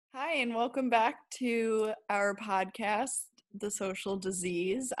Hi, and welcome back to our podcast, The Social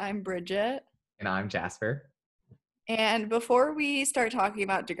Disease. I'm Bridget. And I'm Jasper. And before we start talking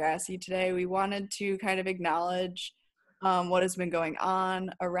about Degrassi today, we wanted to kind of acknowledge what has been going on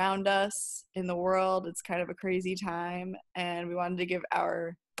around us in the world. It's kind of a crazy time, and we wanted to give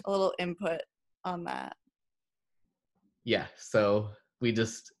a little input on that. Yeah, so we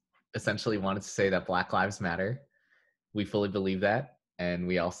just essentially wanted to say that Black Lives Matter. We fully believe that. And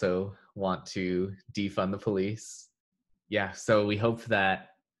we also want to defund the police. Yeah, so we hope that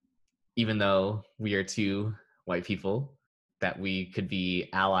even though we are two white people, that we could be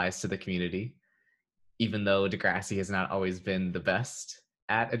allies to the community. Even though Degrassi has not always been the best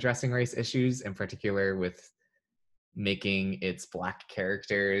at addressing race issues, in particular with making its Black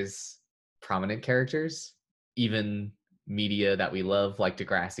characters prominent characters. Even media that we love, like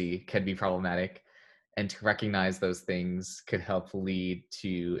Degrassi, could be problematic. And to recognize those things could help lead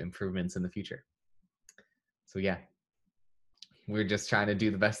to improvements in the future. So yeah, we're just trying to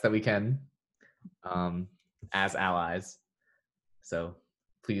do the best that we can as allies. So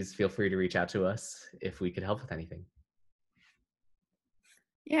please feel free to reach out to us if we could help with anything.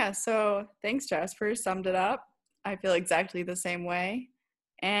 Yeah, so thanks, Jasper. Summed it up. I feel exactly the same way.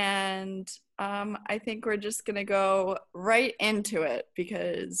 And I think we're just going to go right into it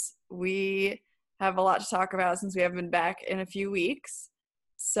because we have a lot to talk about since we haven't been back in a few weeks.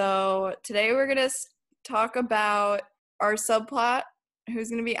 So today we're going to talk about our subplot,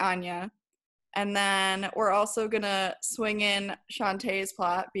 who's going to be Anya. And then we're also going to swing in Chantay's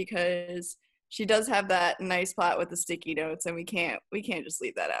plot because she does have that nice plot with the sticky notes, and we can't just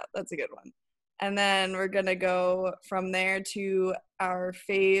leave that out. That's a good one. And then we're going to go from there to our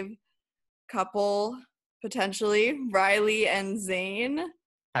fave couple, potentially, Riley and Zane.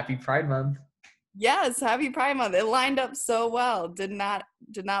 Happy Pride Month. Yes, happy Pride Month. It lined up so well. Did not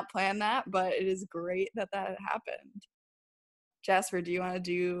plan that, but it is great that happened. Jasper, do you want to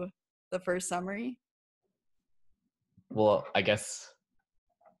do the first summary? Well, I guess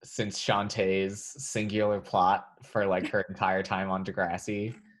since Chantay's singular plot for like her entire time on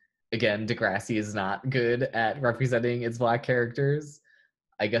Degrassi, again, Degrassi is not good at representing its Black characters.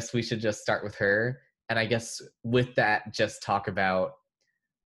 I guess we should just start with her. And I guess with that, just talk about,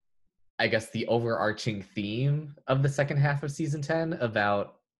 I guess, the overarching theme of the second half of season 10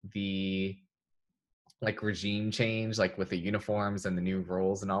 about the like regime change, like with the uniforms and the new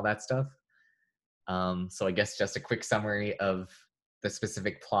roles and all that stuff. So I guess just a quick summary of the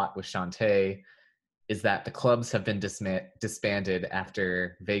specific plot with Chantay is that the clubs have been disbanded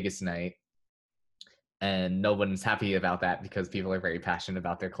after Vegas night, and no one's happy about that because people are very passionate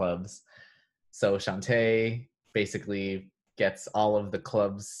about their clubs. So Chantay basically gets all of the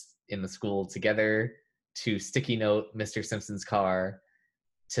clubs in the school together to sticky note Mr. Simpson's car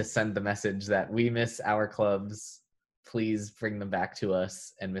to send the message that we miss our clubs. Please bring them back to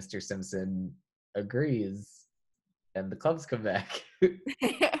us. And Mr. Simpson agrees, and the clubs come back.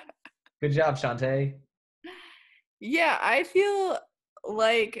 Good job, Chantay. Yeah, I feel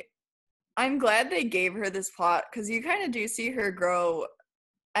like I'm glad they gave her this plot because you kind of do see her grow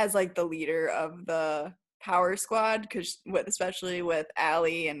as like the leader of the power squad, because especially with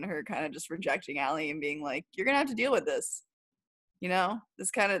Allie and her kind of just rejecting Allie and being like, you're gonna have to deal with this,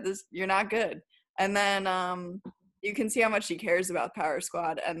 this you're not good. And then you can see how much she cares about power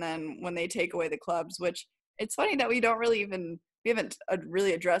squad. And then when they take away the clubs, which it's funny that we haven't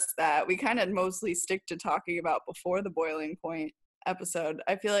really addressed that. We kind of mostly stick to talking about before the boiling point episode.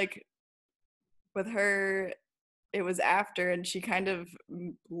 I feel like with her, it was after, and she kind of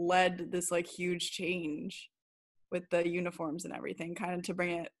led this like huge change with the uniforms and everything, kind of to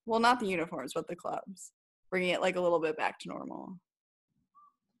bring it, well, not the uniforms, but the clubs, bringing it like a little bit back to normal.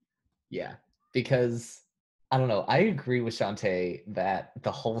 Yeah, because I don't know. I agree with Chantay that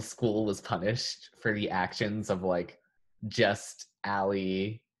the whole school was punished for the actions of like just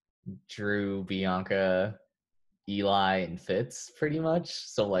Allie, Drew, Bianca, Eli, and Fitz, pretty much.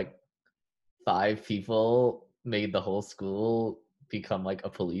 So like 5 people made the whole school become like a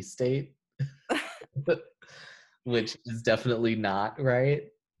police state, which is definitely not right.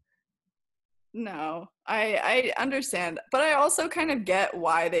 No, I understand, but I also kind of get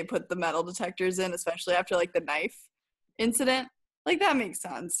why they put the metal detectors in, especially after like the knife incident. Like that makes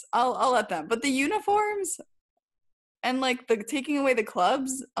sense. I'll let them. But the uniforms and like the taking away the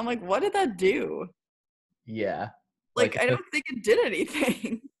clubs, I'm like, what did that do? Yeah. Like I don't think it did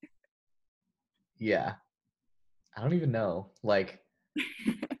anything. Yeah. I don't even know. Like,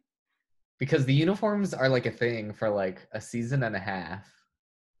 because the uniforms are like a thing for like a season and a half.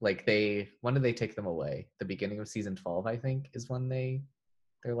 Like when did they take them away? The beginning of season 12, I think, is when they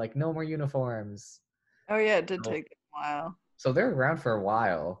They're like, no more uniforms. Oh yeah, it did So, take a while. so they're around for a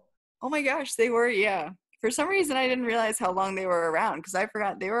while. Oh my gosh, they were, yeah. For some reason, I didn't realize how long they were around because I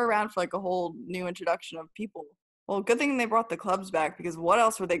forgot they were around for like a whole new introduction of people. Well, good thing they brought the clubs back because what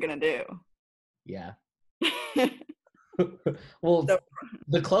else were they gonna do? Yeah. Well, So,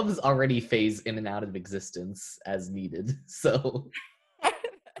 the clubs already phase in and out of existence as needed. So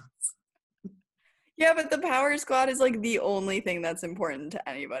yeah, but the Power Squad is like the only thing that's important to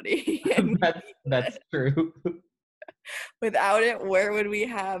anybody. And that's true. without it, where would we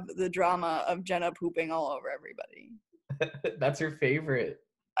have the drama of Jenna pooping all over everybody? That's your favorite.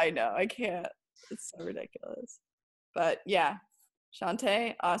 I know, I can't. It's so ridiculous. But yeah,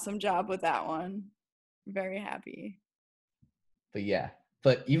 Chantay, awesome job with that one. Very happy. But yeah.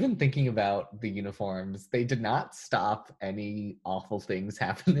 But even thinking about the uniforms, they did not stop any awful things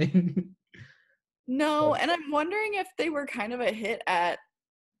happening. No, and I'm wondering if they were kind of a hit at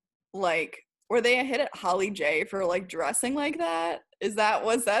like were they a hit at Holly J for like dressing like that?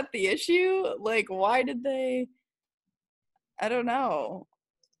 Was that the issue? Like why did they I don't know.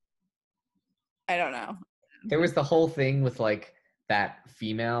 I don't know. There was the whole thing with like that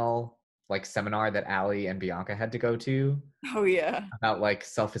female like seminar that Allie and Bianca had to go to Oh yeah. about like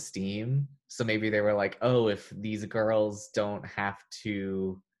self-esteem. So maybe they were like, oh, if these girls don't have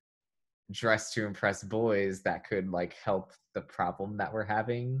to dress to impress boys, that could like help the problem that we're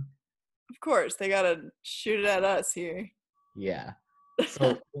having. Of course, they gotta shoot it at us here. Yeah.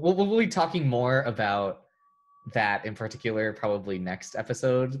 So we'll be talking more about that in particular probably next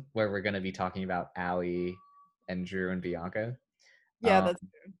episode, where we're going to be talking about Allie and Drew and Bianca. Yeah, Um, that's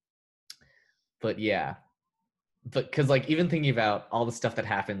true. but yeah, but because like even thinking about all the stuff that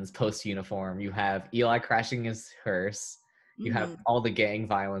happens post uniform, you have Eli crashing his hearse, you have Mm-hmm. all the gang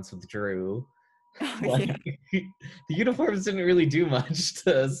violence with Drew. Oh Like yeah. the uniforms didn't really do much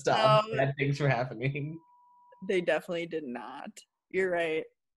to stop No, bad things from happening. they definitely did not. You're right.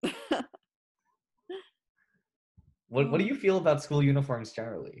 What do you feel about school uniforms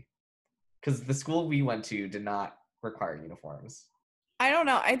generally? Because the school we went to did not require uniforms. I don't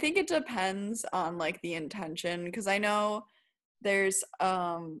know. I think it depends on like the intention because I know there's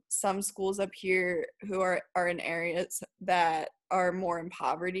some schools up here who are in areas that are more in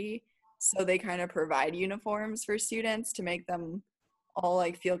poverty, so they kind of provide uniforms for students to make them all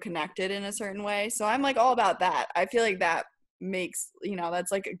like feel connected in a certain way. So I'm like all about that. I feel like that makes,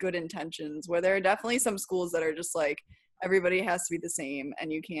 that's like good intentions where there are definitely some schools that are just like everybody has to be the same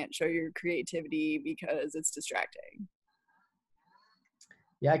and you can't show your creativity because it's distracting.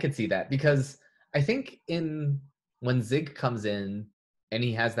 Yeah, I could see that because I think in when Zig comes in and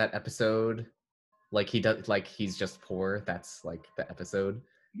he has that episode, like he does, like he's just poor. That's like the episode.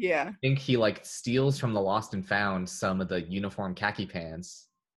 Yeah. I think he like steals from the Lost and Found some of the uniform khaki pants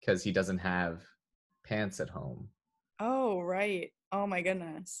because he doesn't have pants at home. Oh, right. Oh my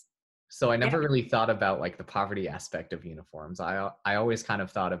goodness. So I Yeah. never really thought about like the poverty aspect of uniforms. I always kind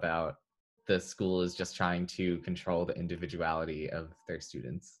of thought about the school is just trying to control the individuality of their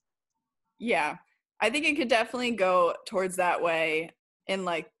students. Yeah. I think it could definitely go towards that way in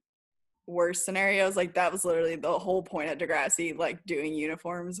like worse scenarios. Like that was literally the whole point of Degrassi, like doing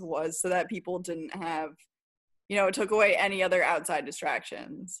uniforms was so that people didn't have, it took away any other outside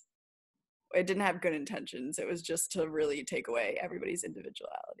distractions. It didn't have good intentions. It was just to really take away everybody's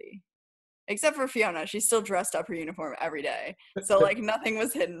individuality. Except for Fiona, she still dressed up her uniform every day. So like nothing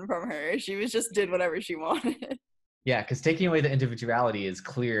was hidden from her. She was just did whatever she wanted. Yeah, because taking away the individuality is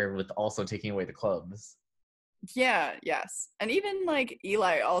clear with also taking away the clubs. Yeah, yes. And even like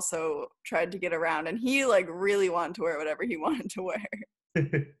Eli also tried to get around and he like really wanted to wear whatever he wanted to wear.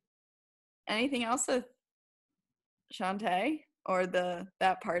 Anything else with Chantay or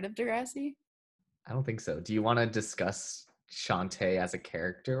that part of Degrassi? I don't think so. Do you want to discuss Chantay as a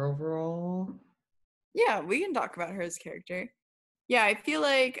character overall? Yeah, we can talk about her as character. Yeah, I feel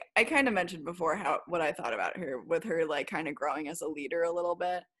like I kind of mentioned before what I thought about her with her like kind of growing as a leader a little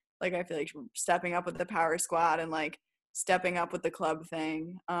bit. Like I feel like stepping up with the power squad and like stepping up with the club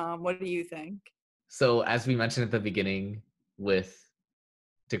thing. What do you think? So, as we mentioned at the beginning, with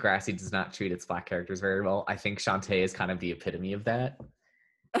Degrassi does not treat its black characters very well. I think Chantay is kind of the epitome of that.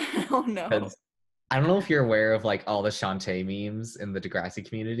 Oh no. Because I don't know if you're aware of like all the Chantay memes in the Degrassi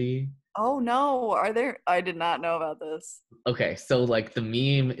community. Oh no. Are there I did not know about this. Okay, so like the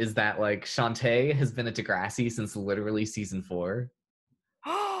meme is that like Chantay has been at Degrassi since literally season 4,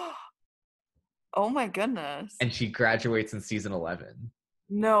 Oh my goodness. and she graduates in season 11.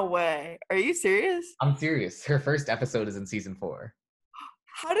 No way. Are you serious? I'm serious. Her first episode is in season 4.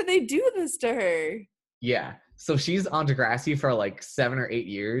 How did they do this to her? Yeah. So she's on Degrassi for like 7 or 8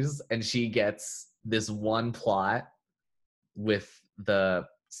 years, and she gets this one plot with the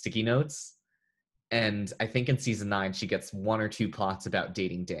sticky notes. And I think in season 9, she gets 1 or 2 plots about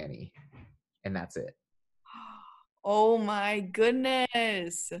dating Danny. And that's it. Oh my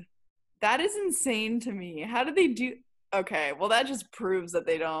goodness. That is insane to me. How did they do? Okay, well, that just proves that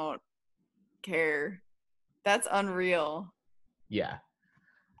they don't care. That's unreal. Yeah.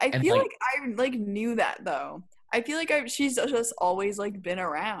 I And feel like, like I like knew that though. I feel like she's just always like been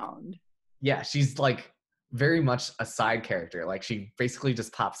around. yeah, she's like very much a side character. Like she basically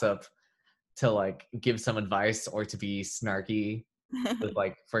just pops up to like give some advice or to be snarky with,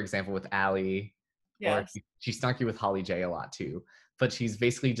 like, for example, with Allie, or Yes. she's snarky with Holly J a lot too. But she's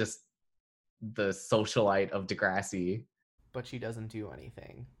basically just the socialite of Degrassi. But she doesn't do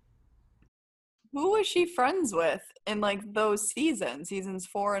anything. Who was she friends with in like those seasons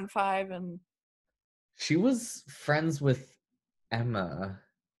 4 and 5 and She was friends with Emma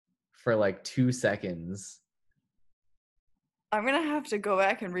for like 2 seconds. I'm gonna have to go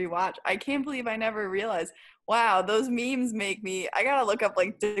back and rewatch. I can't believe I never realized. Wow, those memes make me. I gotta look up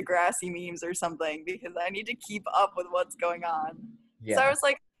like Degrassi memes or something because I need to keep up with what's going on. So I Yeah, was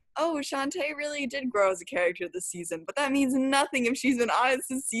like, oh, Chantay really did grow as a character this season, but that means nothing if she's been on it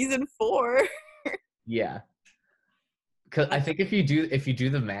since season 4. yeah. Cause I think if you do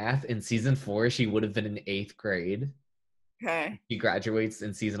the math, in season 4, she would have been in 8th grade. Okay. She graduates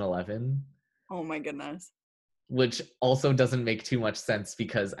in season 11, Oh my goodness. which also doesn't make too much sense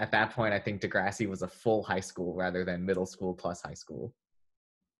because at that point, I think Degrassi was a full high school rather than middle school plus high school.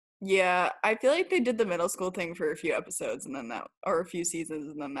 Yeah, I feel like they did the middle school thing for a few episodes and then that, or a few seasons,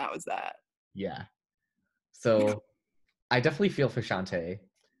 and then that was that. Yeah. So I definitely feel for Chantay.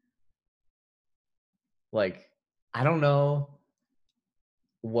 Like, I don't know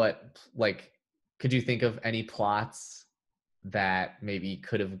what, like, could you think of any plots that maybe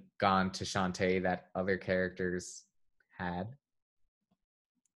could have gone to Chantay that other characters had?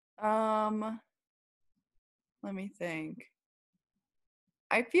 Um, Let me think.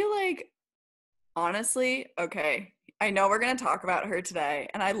 I feel like honestly, okay, I know we're going to talk about her today,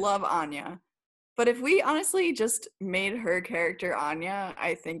 and I love Anya. But if we honestly just made her character Anya,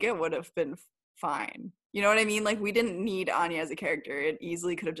 I think it would have been fine. You know what I mean? Like, we didn't need Anya as a character. It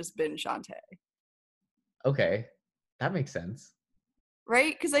easily could have just been Chantay. Okay, that makes sense.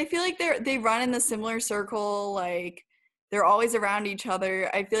 Right? Because I feel like they run in the similar circle, like they're always around each other.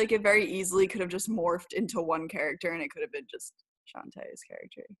 I feel like it very easily could have just morphed into one character and it could have been just Chantay's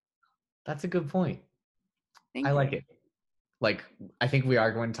character. That's a good point. I Thank like you. it. Like, I think we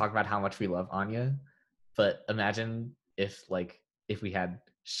are going to talk about how much we love Anya, but imagine if we had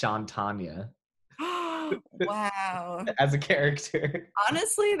Shantanya Wow. as a character.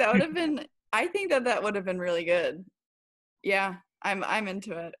 Honestly, that would have been I think that that would have been really good. Yeah, I'm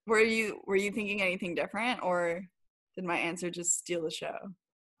into it. Were you thinking anything different or did my answer just steal the show?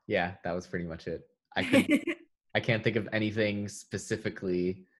 Yeah, that was pretty much it. I can't think of anything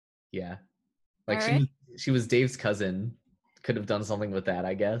specifically. Yeah. All Like right. she was Dave's cousin. Could have done something with that,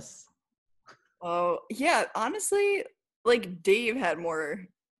 I guess. Oh, yeah, honestly, like Dave had more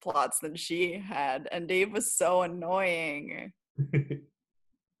plots than she had, and Dave was so annoying.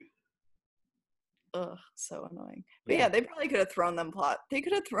 Ugh, so annoying. But Yeah. yeah, they probably could have thrown them plot. They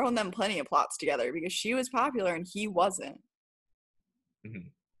could have thrown them plenty of plots together because she was popular and he wasn't.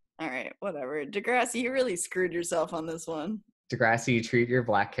 Mhm. All right, whatever. Degrassi, you really screwed yourself on this one. Degrassi, treat your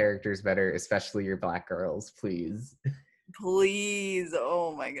black characters better, especially your black girls, please. Please.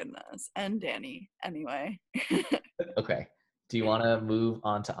 Oh my goodness. And Danny. Anyway. Okay. Do you want to move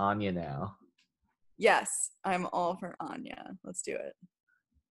on to Anya now? Yes, I'm all for Anya. Let's do it.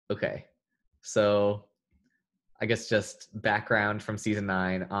 Okay. So I guess just background from season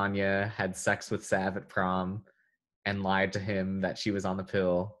 9, Anya had sex with Sav at prom and lied to him that she was on the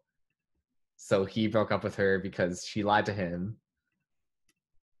pill. So he broke up with her because she lied to him.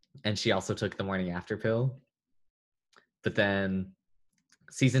 And she also took the morning after pill. But then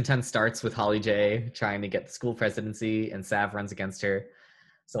season 10 starts with Holly J trying to get the school presidency, and Sav runs against her.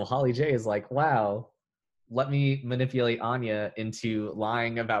 So Holly J is like, wow, let me manipulate Anya into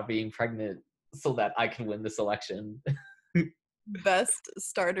lying about being pregnant so that I can win this election. Best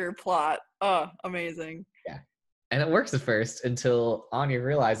starter plot. Oh, amazing. Yeah. And it works at first until Anya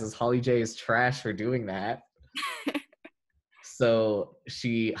realizes Holly J is trash for doing that. So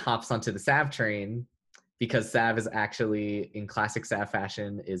she hops onto the Sav train because Sav is actually, in classic Sav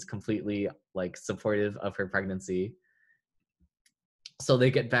fashion, is completely like supportive of her pregnancy. So they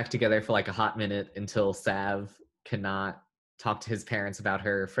get back together for like a hot minute until Sav cannot talk to his parents about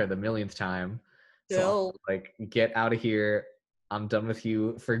her for the millionth time. So I'm Chill. like, get out of here. I'm done with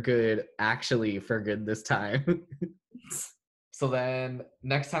you for good. Actually, for good this time. So then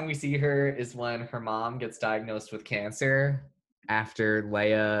next time we see her is when her mom gets diagnosed with cancer after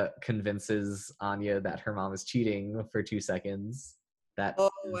Leia convinces Anya that her mom is cheating for 2 seconds. That Oh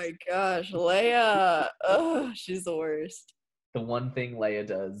is my gosh, Leia. Oh, she's the worst. the one thing Leia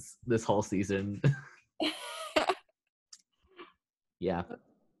does this whole season. Yeah.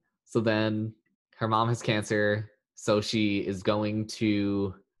 So then her mom has cancer, so she is going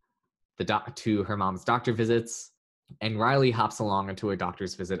to to her mom's doctor visits, and Riley hops along into her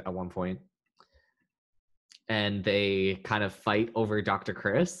doctor's visit at one point, and they kind of fight over Dr.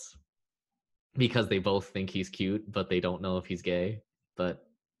 Chris because they both think he's cute, but they don't know if he's gay, but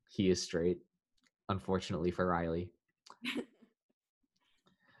he is straight, unfortunately for Riley.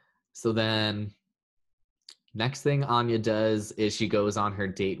 So then next thing Anya does is she goes on her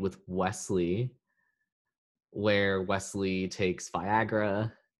date with Wesley, where Wesley takes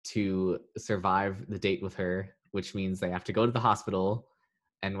Viagra to survive the date with her, which means they have to go to the hospital.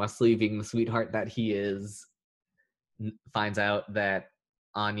 And Wesley, being the sweetheart that he is, finds out that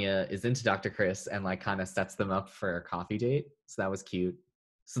Anya is into Dr. Chris and like kind of sets them up for a coffee date. So that was cute.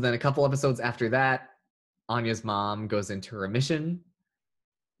 So then a couple episodes after that, Anya's mom goes into remission.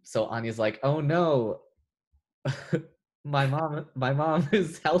 So Anya's like, "Oh no, my mom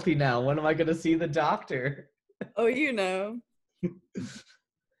is healthy now. When am I gonna see the doctor?" Oh, you know.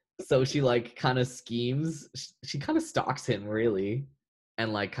 So she like kind of schemes. She kind of stalks him really,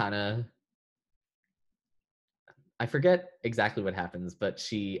 and like kind of, I forget exactly what happens, but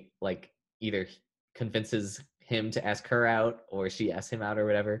she like either convinces him to ask her out or she asks him out or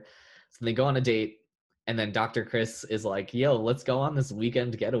whatever. So they go on a date, and then Dr. Chris is like, "Yo, let's go on this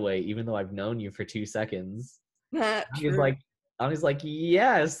weekend getaway, even though I've known you for 2 seconds." Not He's true. like, Anya's like,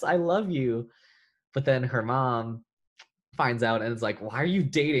 "Yes, I love you." But then her mom finds out and is like, "Why are you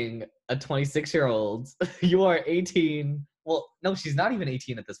dating a 26-year-old? You are 18." Well, no, she's not even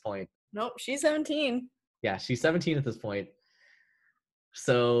 18 at this point. Nope, she's 17. Yeah, she's 17 at this point.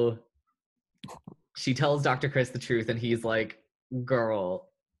 So she tells Dr. Chris the truth, and he's like,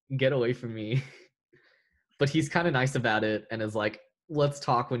 "Girl, get away from me." But he's kind of nice about it and is like, "Let's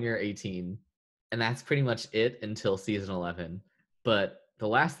talk when you're 18." And that's pretty much it until season 11. But the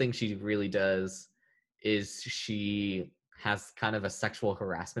last thing she really does is she has kind of a sexual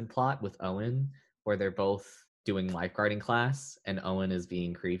harassment plot with Owen, where they're both doing lifeguarding class and Owen is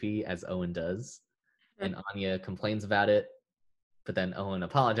being creepy, as Owen does. And Anya complains about it, but then Owen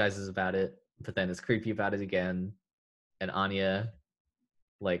apologizes about it, but then is creepy about it again. And Anya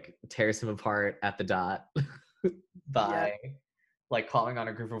like tears him apart at the dot Yeah. by like calling on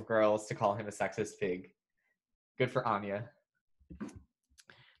a group of girls to call him a sexist pig. Good for Anya.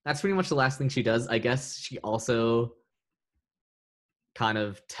 That's pretty much the last thing she does. I guess she also kind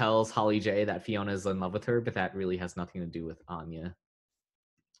of tells Holly J that Fiona's in love with her, but that really has nothing to do with Anya.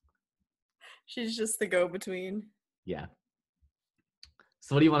 She's just the go-between. Yeah.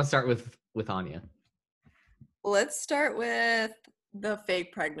 So what do you want to start with Anya? Let's start with the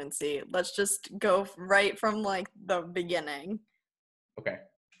fake pregnancy. Let's just go right from like the beginning. Okay.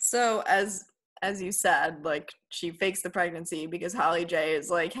 So as you said, like she fakes the pregnancy because Holly J is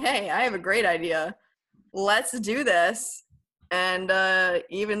like, "Hey, I have a great idea. Let's do this." And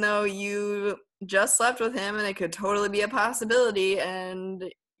even though you just slept with him and it could totally be a possibility, and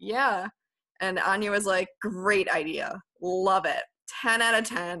yeah. And Anya was like, "Great idea. Love it. 10 out of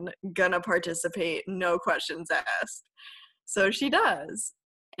 10, gonna participate, no questions asked." So she does.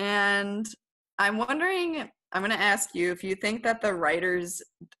 And I'm wondering, I'm gonna ask you if you think that the writers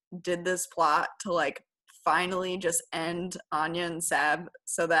did this plot to like finally just end Anya and Sab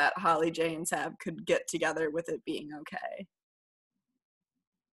so that Holly J and Sab could get together with it being okay.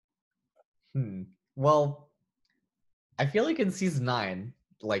 Well, I feel like in season 9,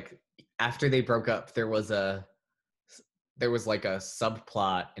 like after they broke up, there was like a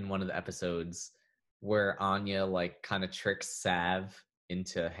subplot in one of the episodes where Anya like kind of tricks Sav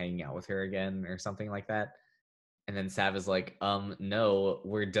into hanging out with her again or something like that. And then Sav is like, no,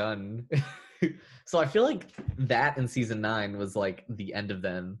 we're done." So I feel like that in season 9 was like the end of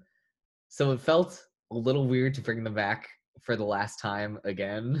them. So it felt a little weird to bring them back for the last time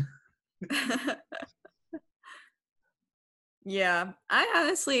again. Yeah, I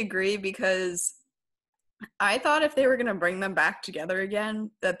honestly agree because I thought if they were going to bring them back together again,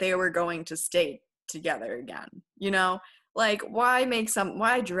 that they were going to stay together again. You know, like why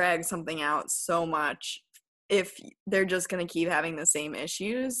drag something out so much if they're just going to keep having the same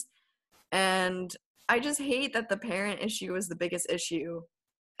issues? And I just hate that the parent issue is the biggest issue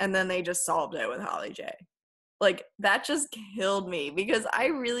and then they just solved it with Holly J. Like, that just killed me because I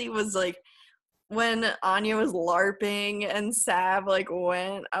really was like, when Anya was LARPing and Sav like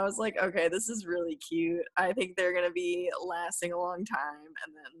went, I was like, okay, this is really cute. I think they're gonna be lasting a long time.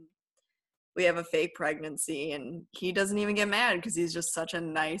 And then we have a fake pregnancy, and he doesn't even get mad because he's just such a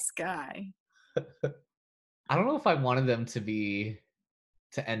nice guy. I don't know if I wanted them to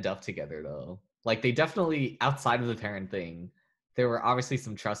end up together though. Like they definitely, outside of the parent thing, there were obviously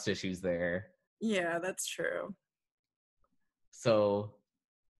some trust issues there. Yeah, that's true. So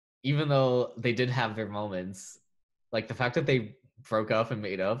even though they did have their moments, like the fact that they broke up and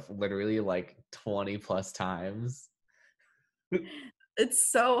made up literally like 20 plus times.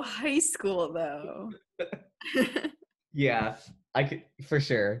 It's so high school though. Yeah, I could for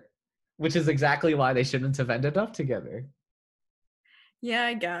sure. Which is exactly why they shouldn't have ended up together. Yeah,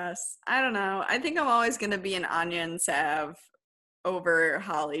 I guess. I don't know. I think I'm always gonna be an Anya and Sav over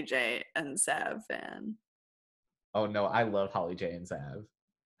Holly J and Sav fan. Oh no, I love Holly J and Sav.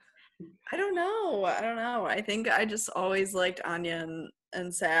 I don't know. I don't know. I think I just always liked Anya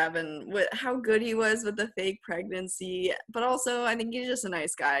and Sav and how good he was with the fake pregnancy. But also, I think he's just a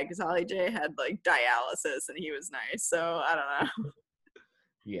nice guy because Holly J had like dialysis and he was nice. So I don't know.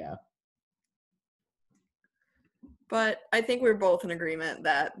 Yeah. But I think we're both in agreement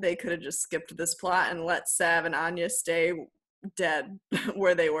that they could have just skipped this plot and let Sav and Anya stay dead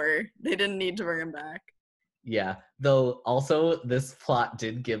where they were. They didn't need to bring them back. Yeah. Though also this plot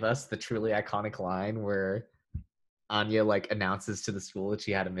did give us the truly iconic line where Anya like announces to the school that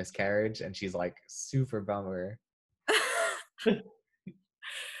she had a miscarriage and she's like super bummer.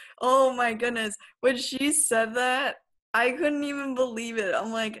 Oh my goodness. When she said that, I couldn't even believe it.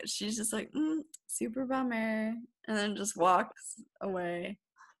 I'm like, she's just like, super bummer. And then just walks away.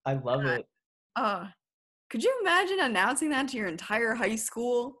 I love it. Oh, could you imagine announcing that to your entire high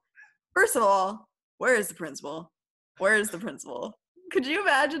school? First of all, where is the principal? Where is the principal? Could you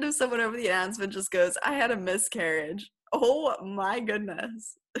imagine if someone over the announcement just goes, I had a miscarriage? Oh my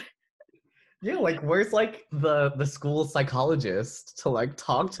goodness. Yeah, like where's like the school psychologist to like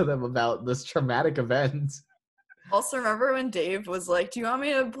talk to them about this traumatic event? Also, remember when Dave was like, do you want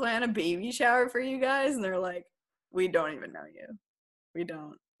me to plan a baby shower for you guys? And they're like, we don't even know you. We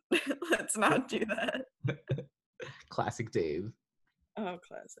don't. Let's not do that. Classic Dave. Oh,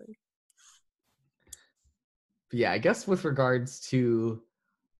 classic. But yeah, I guess with regards to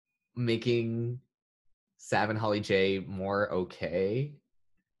making Sav and Holly J more okay,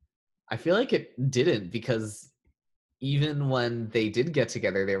 I feel like it didn't because even when they did get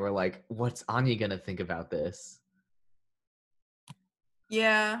together, they were like, what's Anya gonna think about this?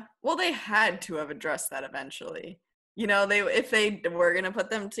 Yeah. Well, they had to have addressed that eventually. You know, they if they were gonna put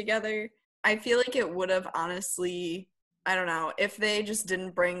them together, I feel like it would have honestly, I don't know, if they just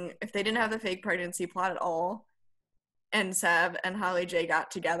if they didn't have the fake pregnancy plot at all, and Sav and Holly J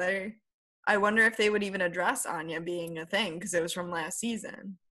got together, I wonder if they would even address Anya being a thing because it was from last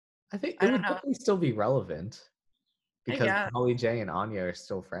season. I think it I don't would know. definitely still be relevant I because guess. Holly J and Anya are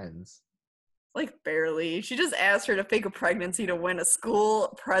still friends. Like, barely. She just asked her to fake a pregnancy to win a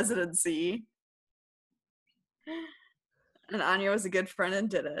school presidency. And Anya was a good friend and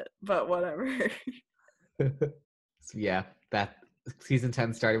did it, but whatever. So yeah, that season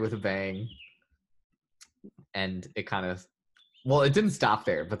 10 started with a bang. And it kind of, well, it didn't stop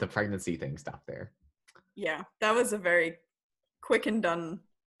there, but the pregnancy thing stopped there. Yeah, that was a very quick and done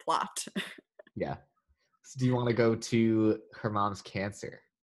plot. Yeah. So do you want to go to her mom's cancer?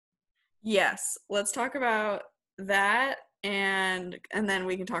 Yes, let's talk about that, and then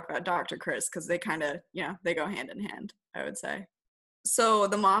we can talk about Dr. Chris because they kind of, they go hand in hand, I would say. So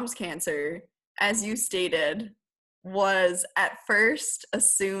the mom's cancer, as you stated, was at first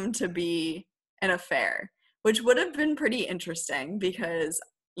assumed to be an affair, which would have been pretty interesting because,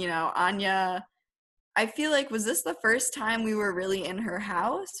 Anya, I feel like, was this the first time we were really in her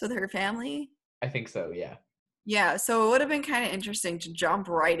house with her family? I think so, yeah. Yeah, so it would have been kind of interesting to jump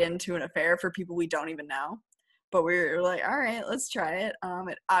right into an affair for people we don't even know. But we were like, all right, let's try it.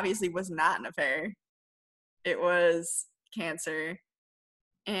 It obviously was not an affair. It was cancer.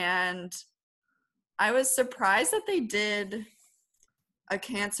 And I was surprised that they did a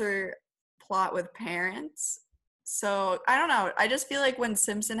cancer plot with parents. So I don't know. I just feel like when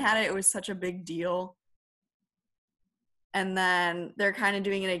Simpson had it, it was such a big deal. And then they're kind of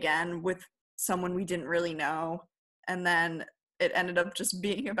doing it again with someone we didn't really know. And then it ended up just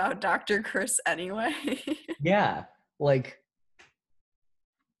being about Dr. Chris anyway. Yeah, like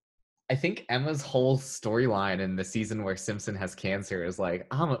I think Emma's whole storyline in the season where Simpson has cancer is like,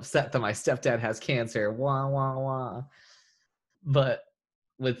 I'm upset that my stepdad has cancer, wah wah wah. But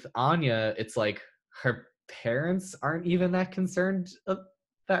with Anya, it's like her parents aren't even that concerned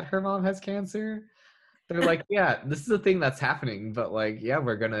that her mom has cancer. They're like, yeah, this is a thing that's happening, but like, yeah,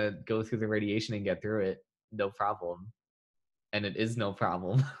 we're gonna go through the radiation and get through it, no problem. And it is no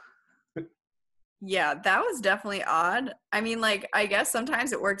problem. Yeah, that was definitely odd. I mean, like, I guess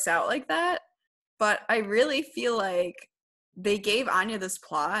sometimes it works out like that, but I really feel like they gave Anya this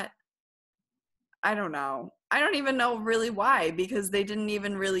plot. I don't know. I don't even know really why, because they didn't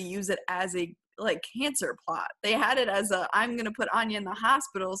even really use it as a like cancer plot. They had it as a I'm gonna put Anya in the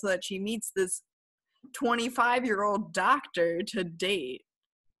hospital so that she meets this 25-year-old doctor to date.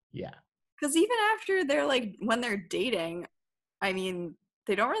 Yeah. Because even after they're like when they're dating, I mean,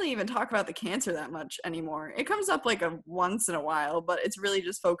 they don't really even talk about the cancer that much anymore. It comes up like a once in a while, but it's really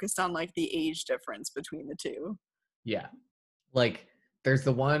just focused on like the age difference between the two. Yeah. Like there's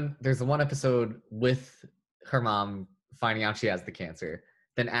the one episode with her mom finding out she has the cancer.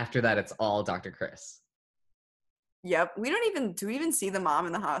 Then after that it's all Dr. Chris. Yep. We don't even do we even see the mom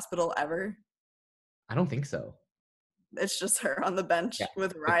in the hospital ever? I don't think so. It's just her on the bench Yeah.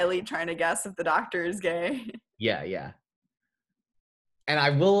 with It- Riley trying to guess if the doctor is gay. yeah, yeah. And I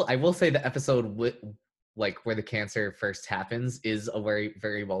will say the episode with like where the cancer first happens is a very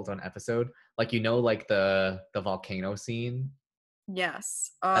very well done episode. Like like the volcano scene.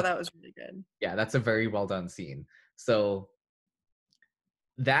 Yes. Oh, That's that was really good. yeah, that's a very well done scene. So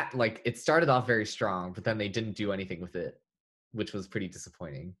that like it started off very strong, but then they didn't do anything with it, which was pretty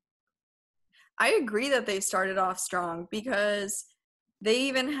disappointing. I agree that they started off strong because they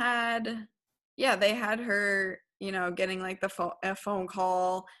even had, yeah, they had her, getting like a phone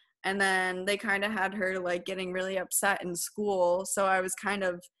call, and then they kind of had her like getting really upset in school. So I was kind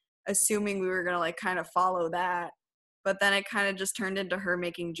of assuming we were gonna like kind of follow that, but then it kind of just turned into her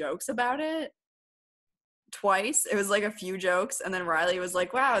making jokes about it twice. It was like a few jokes, and then Riley was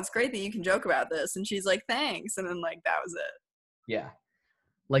like, "Wow, it's great that you can joke about this," and she's like, "Thanks," and then like that was it. Yeah.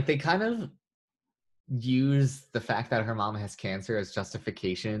 Like they kind of use the fact that her mom has cancer as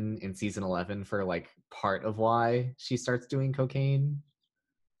justification in season 11 for like part of why she starts doing cocaine,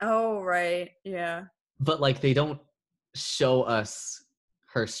 Oh, right. Yeah. but like they don't show us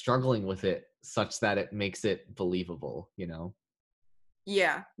her struggling with it such that it makes it believable.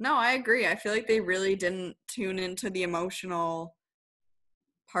 Yeah. No, I agree. I feel like they really didn't tune into the emotional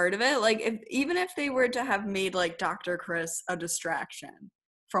part of it. Like even if they were to have made like Dr. Chris a distraction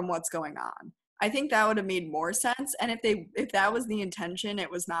from what's going on, I think that would have made more sense. And if that was the intention,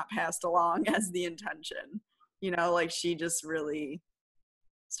 it was not passed along as the intention. Like she just really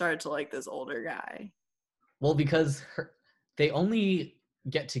started to like this older guy. Well, because they only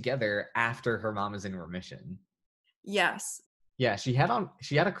get together after her mom is in remission. Yes. Yeah, she had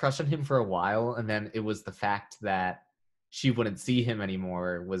a crush on him for a while, and then it was the fact that she wouldn't see him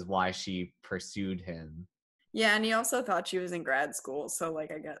anymore was why she pursued him Yeah, and he also thought she was in grad school, so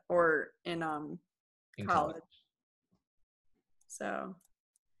like I get or in in college. college. So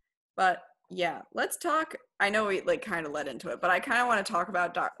but yeah, let's talk. I know we like kind of led into it, but I kind of want to talk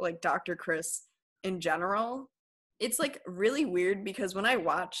about Dr. Chris in general. It's like really weird because when I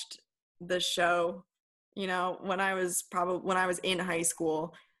watched the show, when I was in high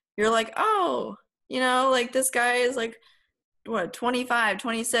school, you're like, "Oh, like this guy is like what, 25,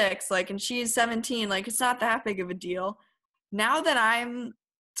 26, like and she's 17, like it's not that big of a deal." Now that I'm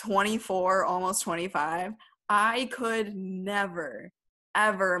 24, almost 25, I could never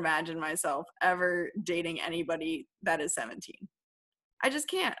ever imagine myself ever dating anybody that is 17. I just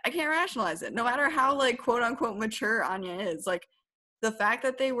can't. I can't rationalize it. No matter how like quote unquote mature Anya is, like the fact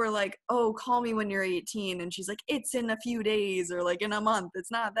that they were like, "Oh, call me when you're 18," and she's like, "It's in a few days or like in a month.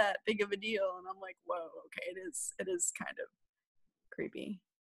 It's not that big of a deal." And I'm like, "Whoa, okay, it is kind of creepy."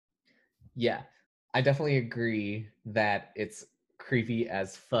 Yeah, I definitely agree that it's creepy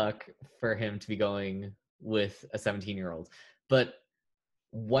as fuck for him to be going with a 17-year-old. But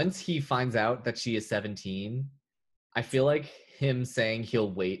once he finds out that she is 17, I feel like him saying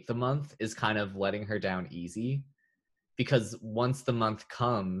he'll wait the month is kind of letting her down easy. Because once the month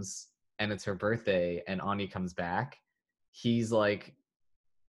comes and it's her birthday and Ani comes back, he's like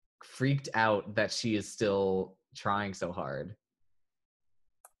freaked out that she is still trying so hard.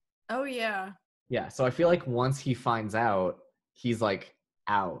 Oh yeah. Yeah, so I feel like once he finds out, he's like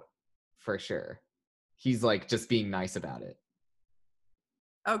out for sure. He's like just being nice about it.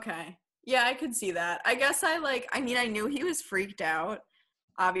 Okay. Yeah, I could see that. I guess I knew he was freaked out,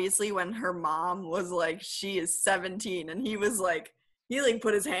 obviously, when her mom was like, she is 17, and he like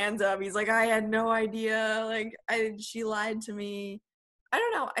put his hands up. He's like, I had no idea. Like, she lied to me. I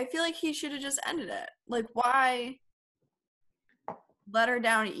don't know. I feel like he should have just ended it. Like, let her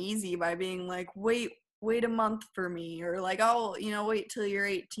down easy by being like, wait a month for me, or like, oh, wait till you're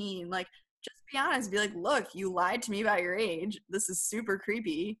 18. Like, just be honest. Be like, look, you lied to me about your age. This is super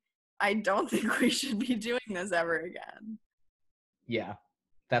creepy. I don't think we should be doing this ever again. Yeah,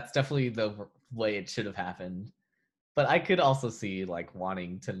 that's definitely the way it should have happened. But I could also see like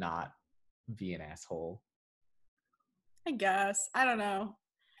wanting to not be an asshole. I guess. I don't know.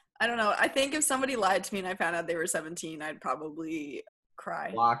 I think if somebody lied to me and I found out they were 17, I'd probably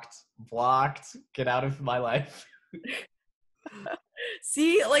cry. Blocked. Get out of my life.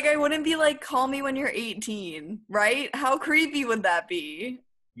 See, like, I wouldn't be like, call me when you're 18, right? How creepy would that be?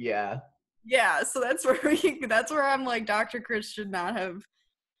 Yeah. Yeah, so that's where I'm like, Dr. Chris should not have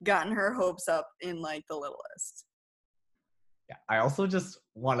gotten her hopes up in like the littlest. Yeah. I also just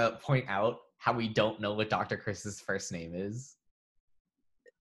want to point out how we don't know what Dr. Chris's first name is.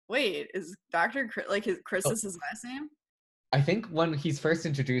 Wait, is Dr. Chris, like, Chris Oh, is his last name? I think when he's first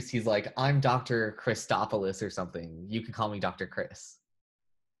introduced, he's like, I'm Dr. Christopoulos or something. You can call me Dr. Chris.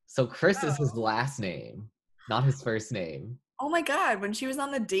 So Chris is his Oh. last name, not his first name. Oh my God, when she was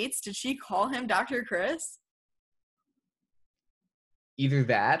on the dates, did she call him Dr. Chris? Either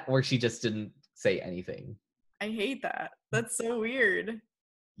that or she just didn't say anything. I hate that. That's so weird.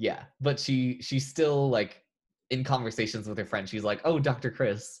 Yeah, but she's still like in conversations with her friend. She's like, "Oh, Dr.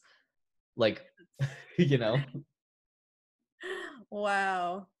 Chris." Like, you know.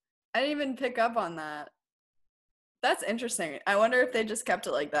 Wow. I didn't even pick up on that. That's interesting. I wonder if they just kept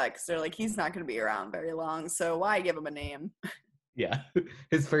it like that because they're like, he's not going to be around very long, so why give him a name? Yeah.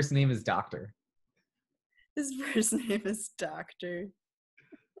 His first name is Doctor. His first name is Doctor.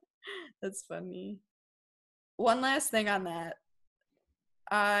 That's funny. One last thing on that.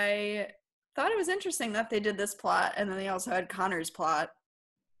 I thought it was interesting that they did this plot and then they also had Connor's plot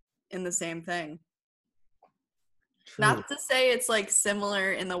in the same thing. True. Not to say it's like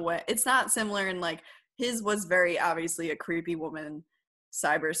similar in the way, it's not similar in like his was very obviously a creepy woman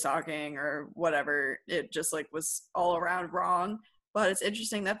cyber stalking or whatever. It just like was all around wrong. But it's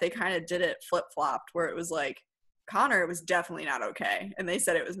interesting that they kind of did it flip flopped where it was like Connor was definitely not okay. And they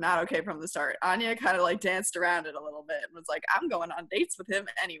said it was not okay from the start. Anya kind of like danced around it a little bit and was like, I'm going on dates with him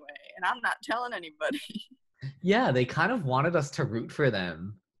anyway, and I'm not telling anybody. Yeah, they kind of wanted us to root for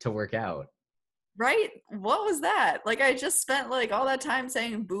them to work out. Right? What was that? Like, I just spent like all that time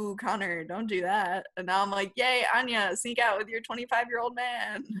saying, boo, Connor, don't do that. And now I'm like, yay, Anya, sneak out with your 25-year-old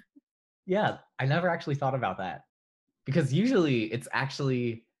man. Yeah, I never actually thought about that. Because usually it's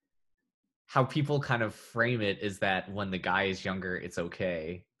actually how people kind of frame it is that when the guy is younger, it's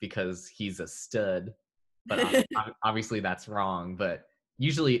okay because he's a stud. But obviously that's wrong. But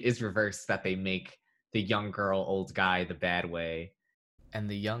usually it is reversed that they make the young girl, old guy the bad way. And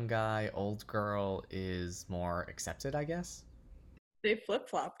the young guy, old girl is more accepted, I guess. They flip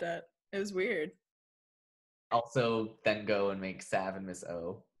flopped it. It was weird. Also, then go and make Sav and Miss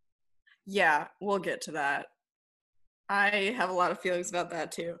O. Yeah, we'll get to that. I have a lot of feelings about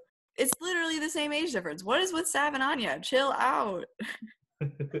that too. It's literally the same age difference. What is with Sav and Anya? Chill out.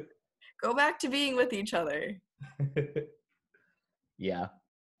 Go back to being with each other. Yeah.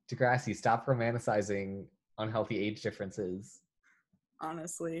 Degrassi, stop romanticizing unhealthy age differences.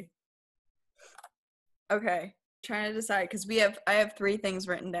 Honestly. Okay, trying to decide because I have 3 things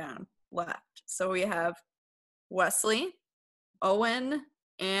written down left. So we have Wesley, Owen,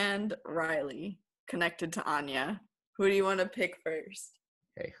 and Riley connected to Anya. Who do you want to pick first?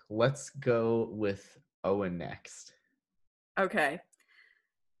 Okay, let's go with Owen next. Okay.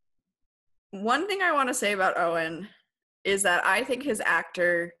 One thing I want to say about Owen is that I think his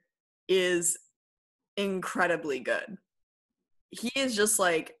actor is incredibly good. He is just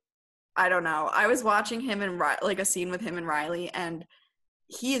like, I don't know. I was watching him in like a scene with him and Riley, and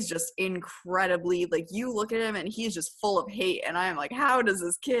he is just incredibly, like, you look at him and he's just full of hate, and I'm like, how does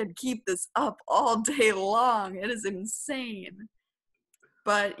this kid keep this up all day long? It is insane.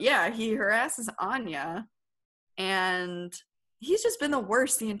 But yeah, he harasses Anya, and he's just been the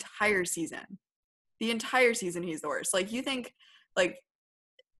worst the entire season. The entire season he's the worst. Like, you think, like,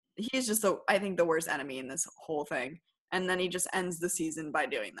 he's just I think the worst enemy in this whole thing, and then he just ends the season by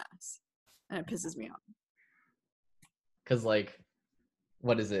doing this, and it pisses me off. Because, like,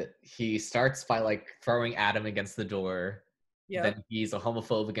 what is it? He starts by, like, throwing Adam against the door. Yep. Then he's a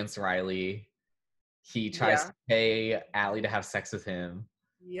homophobe against Riley. He tries to pay Allie to have sex with him.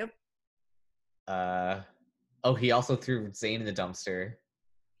 Yep. He also threw Zayn in the dumpster.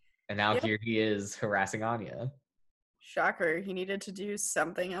 And now here he is harassing Anya. Shocker. He needed to do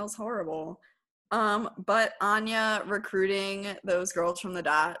something else horrible. But Anya recruiting those girls from the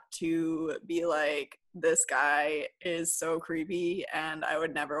dot to be like, this guy is so creepy and I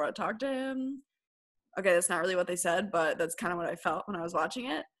would never want to talk to him. Okay, that's not really what they said, but that's kind of what I felt when I was watching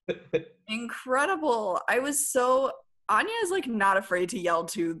it. Incredible. Anya is like not afraid to yell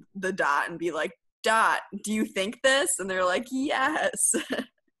to the dot and be like, Dot, do you think this? And they're like, yes.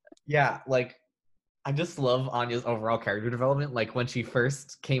 Yeah, like I just love Anya's overall character development. Like when she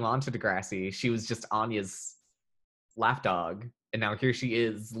first came on to Degrassi, she was just Anya's lapdog, and now here she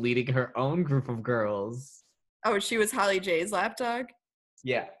is leading her own group of girls. Oh, she was Holly J's lapdog?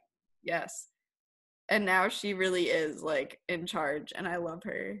 Yeah. Yes. And now she really is like in charge and I love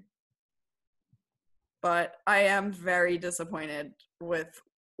her. But I am very disappointed with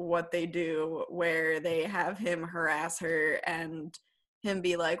what they do where they have him harass her and him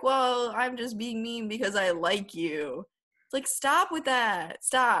be like, well, I'm just being mean because I like you. It's like, stop with that.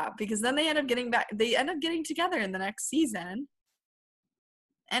 Stop. Because then they end up getting together in the next season.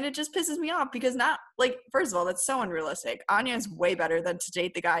 And it just pisses me off because first of all, that's so unrealistic. Anya is way better than to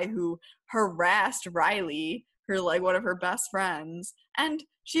date the guy who harassed Riley, one of her best friends, and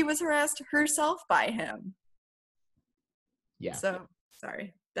she was harassed herself by him. Yeah. So,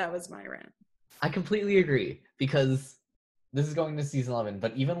 sorry. That was my rant. I completely agree because this is going to season 11,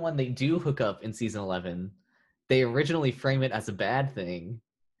 but even when they do hook up in season 11, they originally frame it as a bad thing,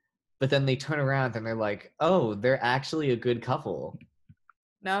 but then they turn around and they're like, oh, they're actually a good couple.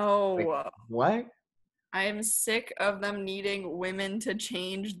 No. Like, what? I am sick of them needing women to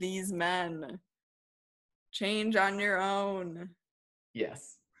change these men. Change on your own.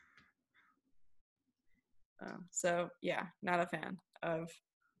 Yes. So, yeah, not a fan of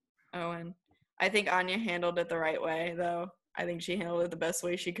Owen. I think Anya handled it the right way, though. I think she handled it the best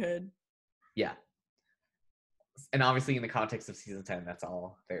way she could. Yeah. And obviously in the context of season 10, that's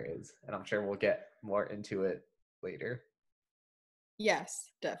all there is. And I'm sure we'll get more into it later.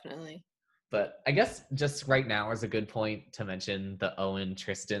 Yes, definitely. But I guess just right now is a good point to mention the Owen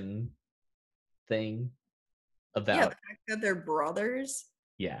Tristan thing about. Yeah, the fact that they're brothers.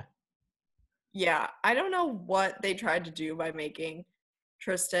 Yeah. Yeah, I don't know what they tried to do by making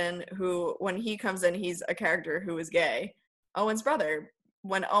Tristan, who, when he comes in, he's a character who is gay, Owen's brother,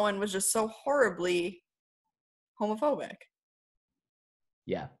 when Owen was just so horribly homophobic.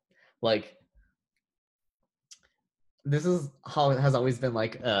 Yeah. Like, this is how it has always been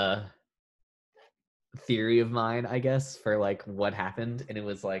like a theory of mine, I guess, for like what happened. And it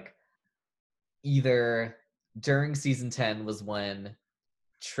was like either during season 10 was when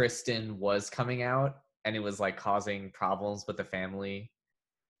Tristan was coming out and it was like causing problems with the family.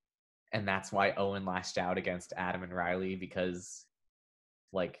 And that's why Owen lashed out against Adam and Riley because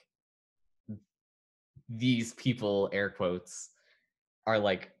like these people, air quotes, are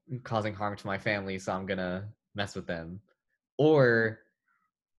like causing harm to my family, so I'm gonna mess with them. Or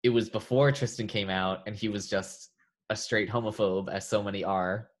it was before Tristan came out and he was just a straight homophobe, as so many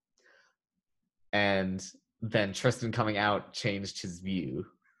are. And then Tristan coming out changed his view.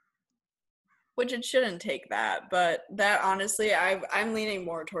 Which it shouldn't take that, but that honestly, I'm leaning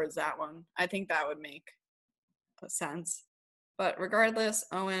more towards that one. I think that would make sense. But regardless,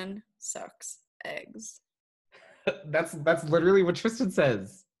 Owen sucks eggs. That's literally what Tristan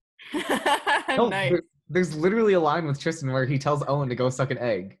says. No, Nice. there's literally a line with Tristan where he tells Owen to go suck an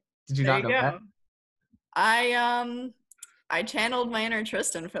egg. Did you There not you know go. that? I channeled my inner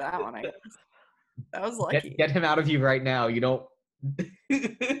Tristan for that one, I guess. That was lucky. Get him out of you right now. You don't.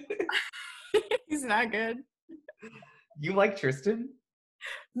 He's not good. You like Tristan?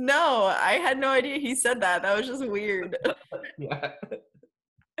 No, I had no idea he said that. That was just weird. Yeah.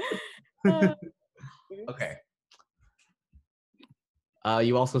 Okay.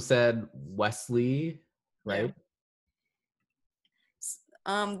 You also said Wesley, right?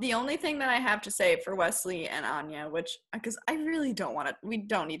 Yeah. The only thing that I have to say for Wesley and Anya, because I really don't want to, we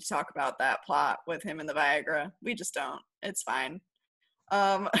don't need to talk about that plot with him and the Viagra. We just don't. It's fine.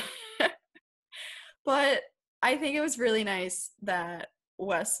 But I think it was really nice that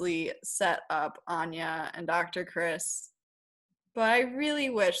Wesley set up Anya and Dr. Chris. But I really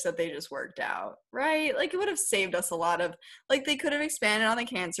wish that they just worked out, right? Like, it would have saved us a lot of, like, they could have expanded on the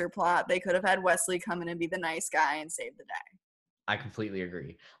cancer plot. They could have had Wesley come in and be the nice guy and save the day. I completely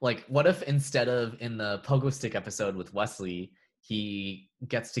agree. Like, what if instead of in the pogo stick episode with Wesley, he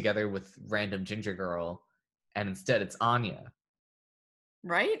gets together with random ginger girl, and instead it's Anya?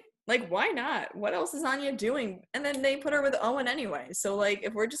 Right? Like, why not? What else is Anya doing? And then they put her with Owen anyway. So, like,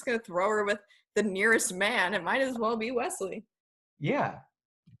 if we're just going to throw her with the nearest man, it might as well be Wesley. Yeah,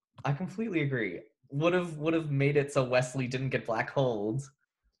 I completely agree. Would have made it so Wesley didn't get black holed.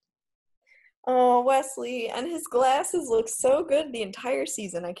 Oh, Wesley, and his glasses look so good the entire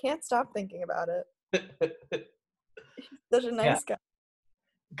season. I can't stop thinking about it. Such a Yeah, nice guy.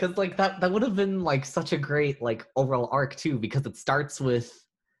 because like that would have been like such a great like overall arc too, because it starts with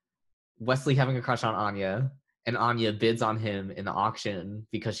Wesley having a crush on Anya, and Anya bids on him in the auction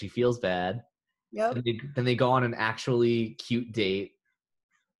because she feels bad. Yep. Then they go on an actually cute date,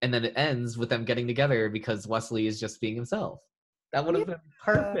 and then it ends with them getting together because Wesley is just being himself. That would have been Yeah.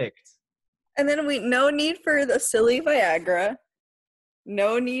 perfect. And then no need for the silly Viagra.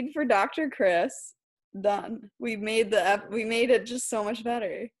 No need for Dr. Chris. Done. We made it just so much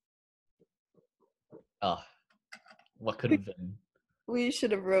better. Oh, what could have been? We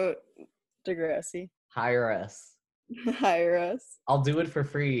should have wrote Degrassi. Hire us. Hire us. I'll do it for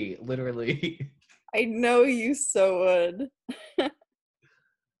free, literally. I know you so would.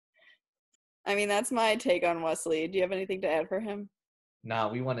 I mean, that's my take on Wesley. Do you have anything to add for him? Nah,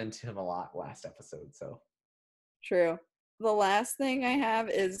 we went into him a lot last episode, so. True. The last thing I have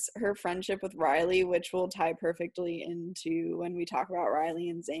is her friendship with Riley, which will tie perfectly into when we talk about Riley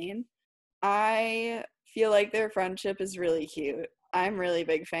and Zane. I feel like their friendship is really cute. I'm really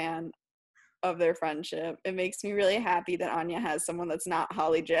big fan of their friendship. It makes me really happy that Anya has someone that's not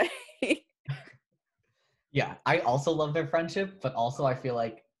Holly J. Yeah, I also love their friendship, but also I feel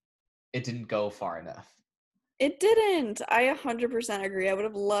like it didn't go far enough. It didn't. I 100% agree. I would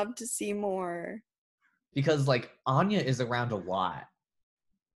have loved to see more. Because, like, Anya is around a lot,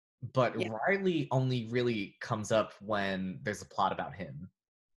 but Yeah, Riley only really comes up when there's a plot about him.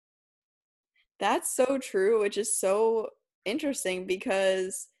 that's so true, which is so interesting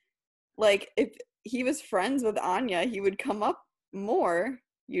because, like, if he was friends with Anya, he would come up more,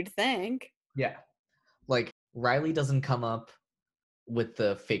 you'd think. Yeah. Like, Riley doesn't come up with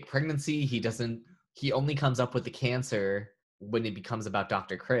the fake pregnancy. He only comes up with the cancer when it becomes about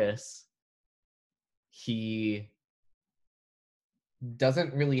Dr. Chris. He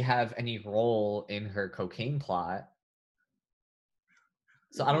doesn't really have any role in her cocaine plot.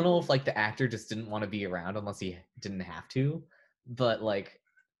 So I don't know if like the actor just didn't want to be around unless he didn't have to, but like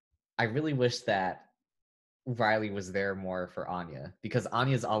I really wish that Riley was there more for Anya because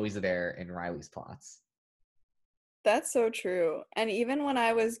Anya's always there in Riley's plots. That's so true. And even when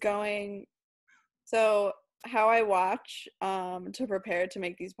I was so how I watch to prepare to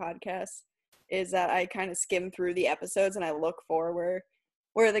make these podcasts is that I kind of skim through the episodes and I look for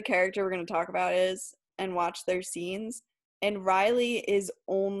where the character we're going to talk about is and watch their scenes. And Riley is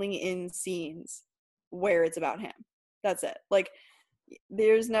only in scenes where it's about him. That's it. Like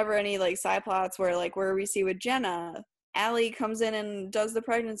there's never any like side plots where we see with Jenna, Allie comes in and does the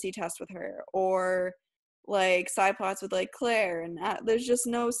pregnancy test with her, or like side plots with like Claire, and there's just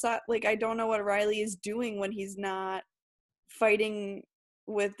no like I don't know what Riley is doing when he's not fighting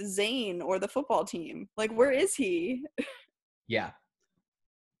with Zane or the football team. Like where is he? Yeah.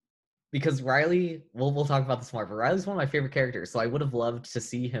 Because Riley, we'll talk about this more, but Riley's one of my favorite characters, so I would have loved to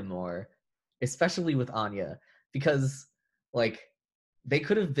see him more, especially with Anya, because like they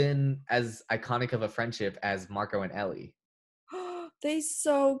could have been as iconic of a friendship as Marco and Ellie. They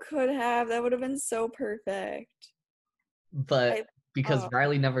so could have. That would have been so perfect. I But because oh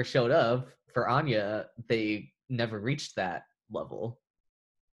Riley never showed up for Anya, they never reached that level.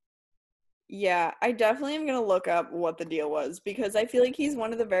 yeah, I definitely am gonna look up what the deal was because I feel like he's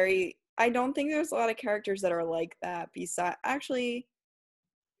one of the very I don't think there's a lot of characters that are like that beside actually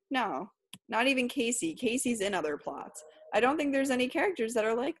no, not even Casey. Casey's in other plots. I don't think there's any characters that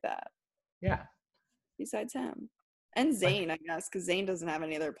are like that Yeah. besides him. And Like, Zane, I guess, because Zane doesn't have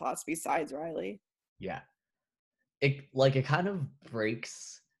any other plots besides Riley. yeah. It kind of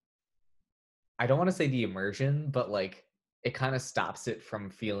breaks, I don't want to say the immersion, but like it kind of stops it from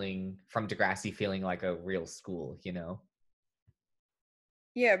Degrassi feeling like a real school, you know?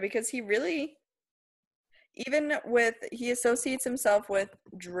 Yeah, because he really, even with, he associates himself with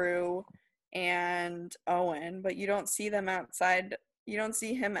Drew and Owen, but you don't see them outside. You don't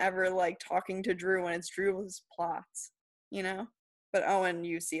see him ever like talking to Drew when it's Drew's plots, you know? But Owen,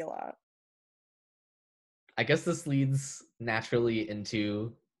 you see a lot. I guess this leads naturally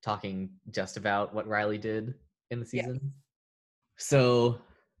into talking just about what Riley did in the Yeah. season. So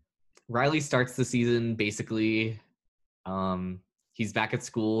Riley starts the season basically. He's back at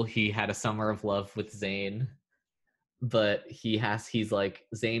school. He had a summer of love with Zane, but he's like,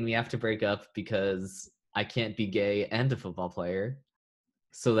 Zane, we have to break up because I can't be gay and a football player.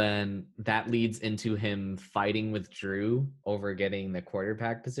 So then that leads into him fighting with Drew over getting the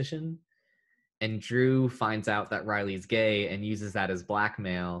quarterback position. And Drew finds out that Riley's gay and uses that as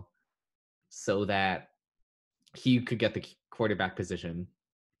blackmail so that he could get the quarterback position.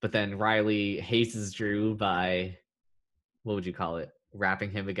 But then Riley hazes Drew by, what would you call it?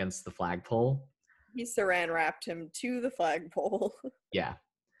 Wrapping him against the flagpole. He saran wrapped him to the flagpole. Yeah.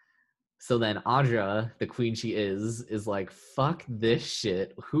 So then Audra, the queen she is like, fuck this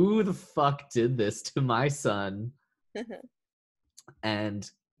shit. Who the fuck did this to my son? And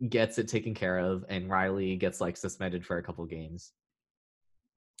gets it taken care of, and Riley gets like suspended for a couple games.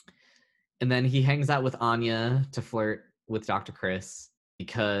 And then he hangs out with Anya to flirt with Dr. Chris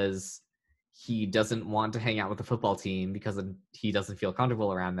because he doesn't want to hang out with the football team because he doesn't feel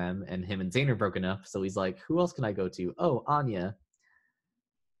comfortable around them, and him and Zane are broken up. So he's like, who else can I go to? Oh, Anya.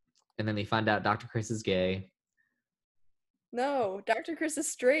 And then they find out Dr. Chris is gay. No, Dr. Chris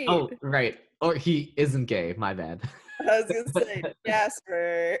is straight. Oh, right. Or he isn't gay. My bad. I was gonna say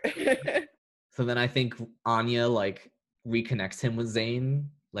Jasper. So then I think Anya like reconnects him with Zane.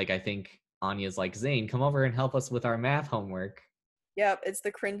 Like I think Anya's like, Zane, come over and help us with our math homework. Yep, it's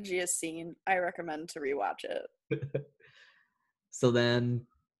the cringiest scene. I recommend to rewatch it. So then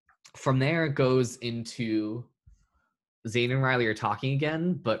from there it goes into Zane and Riley are talking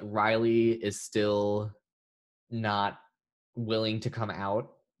again, but Riley is still not willing to come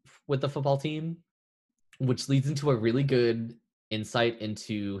out with the football team, which leads into a really good insight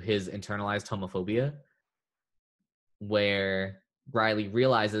into his internalized homophobia, where Riley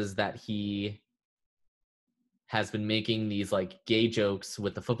realizes that he has been making these like gay jokes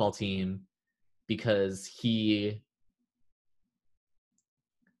with the football team because he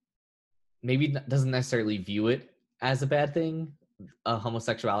maybe doesn't necessarily view it as a bad thing,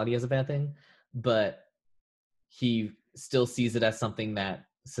 homosexuality as a bad thing, but he still sees it as something that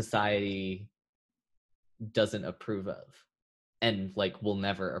society doesn't approve of and like will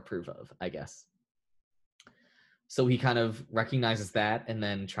never approve of, I guess. So he kind of recognizes that and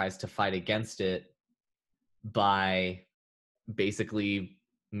then tries to fight against it by basically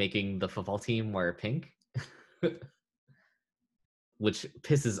making the football team wear pink, which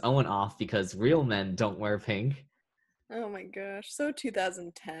pisses Owen off because real men don't wear pink. Oh my gosh, so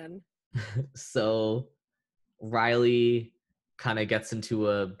 2010. So Riley kind of gets into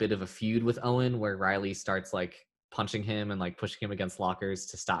a bit of a feud with Owen where Riley starts like punching him and like pushing him against lockers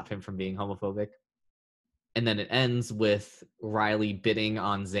to stop him from being homophobic. And then it ends with Riley bidding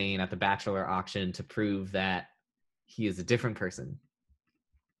on Zane at the Bachelor auction to prove that he is a different person.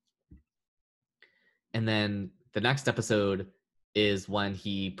 And then the next episode is when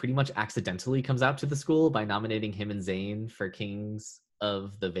he pretty much accidentally comes out to the school by nominating him and Zane for Kings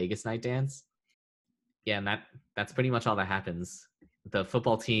of the Vegas Night Dance. Yeah, and that's pretty much all that happens. The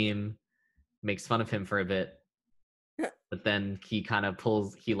football team makes fun of him for a bit, but then he kind of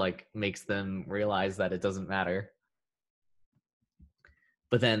makes them realize that it doesn't matter.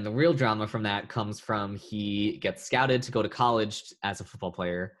 But then the real drama from that comes from he gets scouted to go to college as a football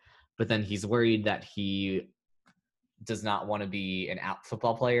player, but then he's worried that he does not want to be an out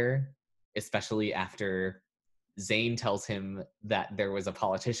football player, especially after Zane tells him that there was a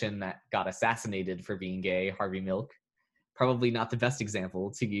politician that got assassinated for being gay, Harvey Milk. Probably not the best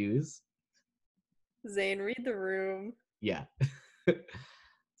example to use. Zane, read the room. Yeah.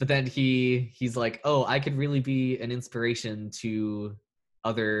 But then he's like, oh, I could really be an inspiration to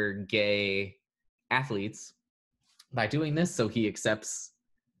other gay athletes by doing this. So he accepts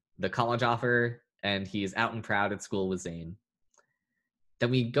the college offer and he is out and proud at school with Zane. Then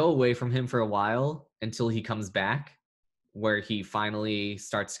we go away from him for a while until he comes back, where he finally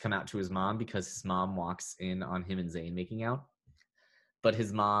starts to come out to his mom because his mom walks in on him and Zane making out. But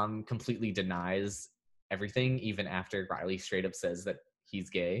his mom completely denies everything, even after Riley straight up says that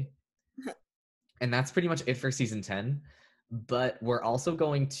he's gay. And that's pretty much it for season 10. But we're also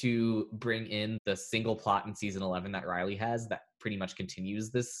going to bring in the single plot in season 11 that Riley has that pretty much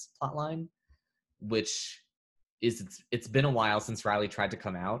continues this plot line, which is it's been a while since Riley tried to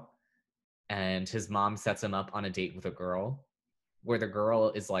come out, and his mom sets him up on a date with a girl where the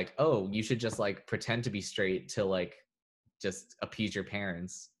girl is like, oh, you should just like pretend to be straight to like just appease your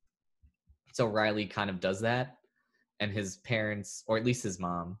parents. So Riley kind of does that, and his parents, or at least his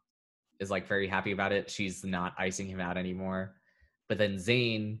mom, is like very happy about it. She's not icing him out anymore. But then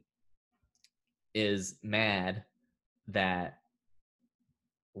Zane is mad that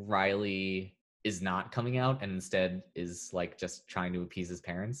Riley is not coming out and instead is like just trying to appease his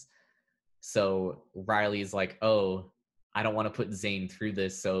parents. So Riley's like, oh, I don't want to put Zane through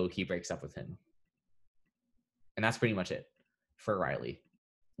this, so he breaks up with him. And that's pretty much it for Riley.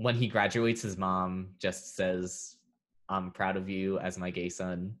 When he graduates, his mom just says, I'm proud of you as my gay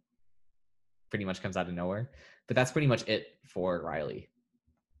son. Pretty much comes out of nowhere. But that's pretty much it for Riley.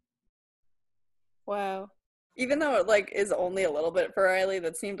 Wow. Even though it like is only a little bit for Riley,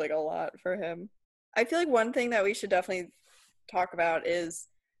 that seemed like a lot for him. I feel like one thing that we should definitely talk about is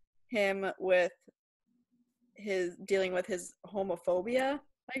him with his dealing with his homophobia,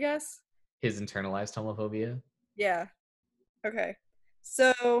 I guess. His internalized homophobia. Yeah. Okay.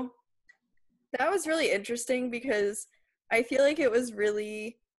 So that was really interesting because I feel like it was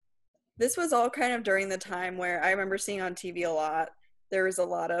really, this was all kind of during the time where I remember seeing on TV a lot. There was a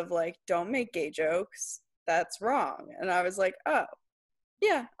lot of like, don't make gay jokes. That's wrong. And I was like, oh,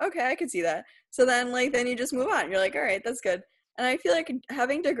 yeah, okay, I could see that. So then, like, then you just move on. You're like, all right, that's good. And I feel like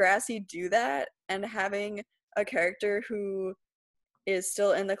having Degrassi do that and having a character who is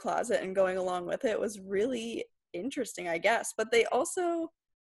still in the closet and going along with it was really interesting, I guess. But they also,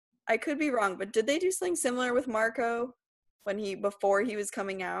 I could be wrong, but did they do something similar with Marco when before he was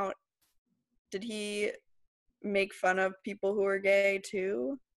coming out? Did he make fun of people who are gay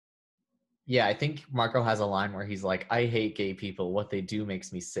too? Yeah, I think Marco has a line where he's like, I hate gay people. What they do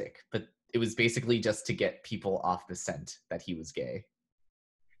makes me sick. But it was basically just to get people off the scent that he was gay.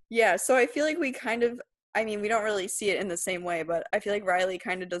 Yeah, so I feel like we kind of, I mean, we don't really see it in the same way, but I feel like Riley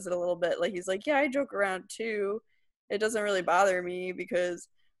kind of does it a little bit. Like, he's like, yeah, I joke around too. It doesn't really bother me because,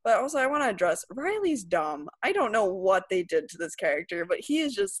 but also I want to address Riley's dumb. I don't know what they did to this character, but he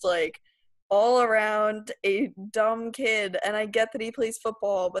is just like all around a dumb kid. And I get that he plays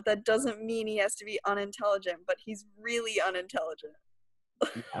football, but that doesn't mean he has to be unintelligent, but he's really unintelligent.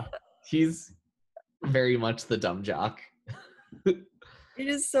 Yeah. He's very much the dumb jock. It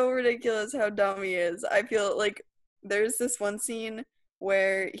is so ridiculous how dumb he is. I feel like there's this one scene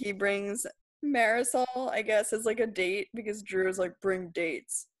where he brings Marisol, I guess, as like a date because Drew is like, bring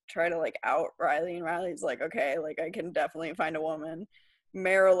dates. Try to like out Riley, and Riley's like, okay, like I can definitely find a woman.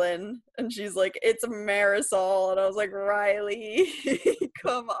 Marilyn, and she's like, it's Marisol. And I was like, Riley,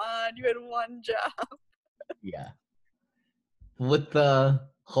 come on, you had one job. Yeah. With the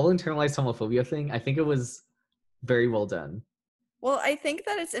whole internalized homophobia thing, I think it was very well done. Well, I think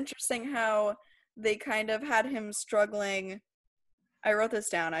that it's interesting how they kind of had him struggling. I wrote this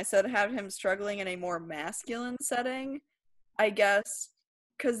down. I said have him struggling in a more masculine setting, I guess,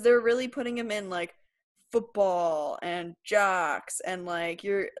 because they're really putting him in like football and jocks and like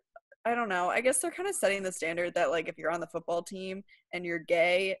I don't know. I guess they're kind of setting the standard that like if you're on the football team and you're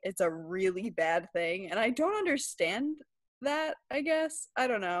gay, it's a really bad thing. And I don't understand that, I guess. I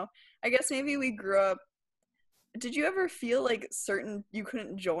don't know. I guess maybe we grew up. Did you ever feel like you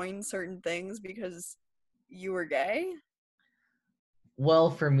couldn't join certain things because you were gay? Well,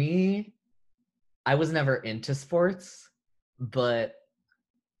 for me, I was never into sports, but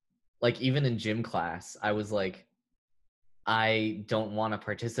like even in gym class, I was like, I don't want to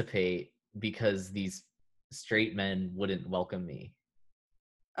participate because these straight men wouldn't welcome me.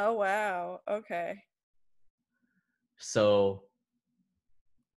 Oh wow. Okay. So,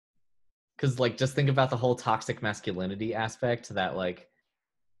 because like just think about the whole toxic masculinity aspect that like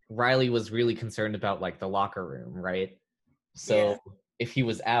Riley was really concerned about like the locker room, right? Yeah. So if he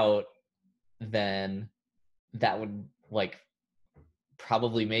was out, then that would like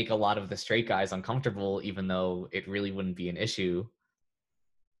probably make a lot of the straight guys uncomfortable, even though it really wouldn't be an issue.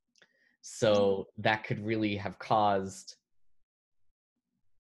 So that could really have caused,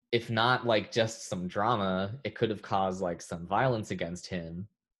 if not like just some drama, it could have caused like some violence against him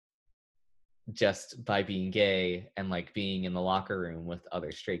just by being gay and like being in the locker room with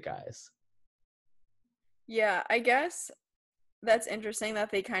other straight guys. Yeah, I guess that's interesting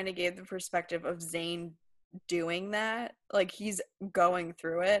that they kind of gave the perspective of Zane doing that. Like he's going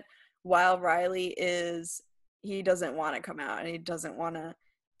through it while he doesn't want to come out and he doesn't want to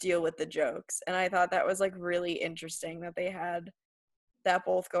deal with the jokes. And I thought that was like really interesting that they had that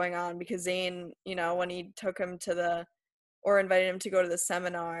both going on because Zane, when he took him or invited him to go to the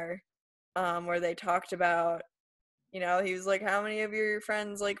seminar, where they talked about, he was like, how many of your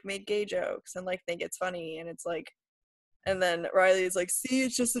friends like make gay jokes and like think it's funny? And it's like, and then Riley's like, see,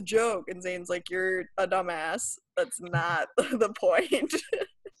 it's just a joke. And Zane's like, you're a dumbass. That's not the point.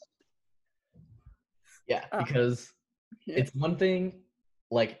 Yeah, uh, because yeah. it's one thing,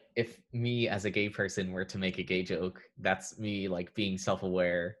 like if me as a gay person were to make a gay joke, that's me like being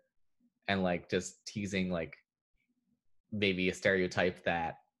self-aware and like just teasing like maybe a stereotype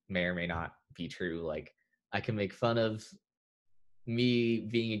that may or may not be true. Like I can make fun of me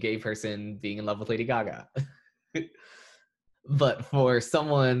being a gay person being in love with Lady Gaga. But for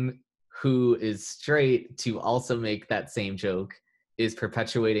someone who is straight to also make that same joke is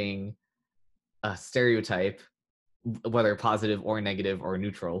perpetuating a stereotype, whether positive or negative or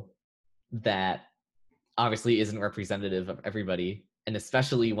neutral, that obviously isn't representative of everybody. And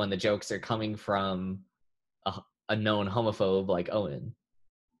especially when the jokes are coming from a known homophobe like Owen.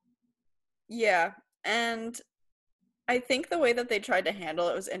 Yeah, and I think the way that they tried to handle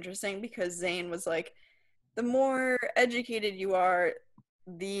it was interesting because Zane was like, the more educated you are,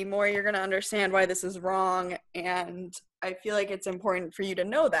 the more you're going to understand why this is wrong. And I feel like it's important for you to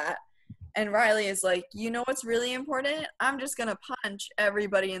know that. And Riley is like, you know what's really important? I'm just going to punch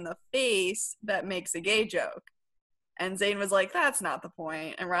everybody in the face that makes a gay joke. And Zane was like, that's not the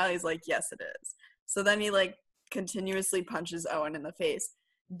point. And Riley's like, yes, it is. So then he like continuously punches Owen in the face.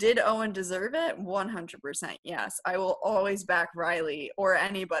 Did Owen deserve it? 100% yes. I will always back Riley or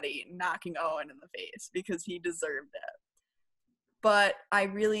anybody knocking Owen in the face because he deserved it. But I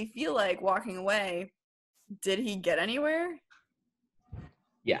really feel like walking away, did he get anywhere?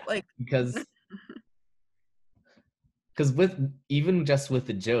 Yeah, Like, because with even just with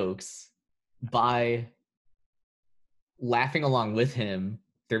the jokes, by laughing along with him,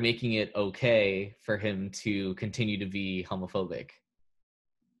 they're making it okay for him to continue to be homophobic.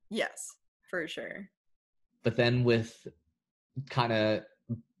 yes, for sure. But then with kind of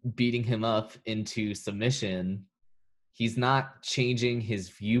beating him up into submission, he's not changing his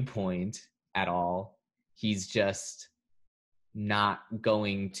viewpoint at all. He's just not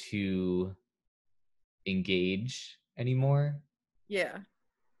going to engage anymore. Yeah.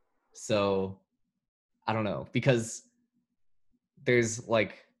 So I don't know, because there's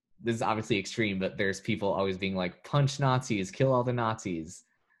like, this is obviously extreme, but there's people always being like, punch Nazis, kill all the Nazis,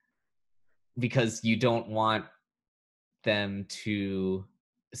 because you don't want them to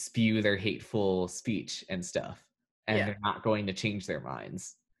spew their hateful speech and stuff, and Yeah. they're not going to change their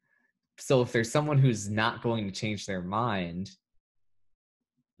minds. So if there's someone who's not going to change their mind,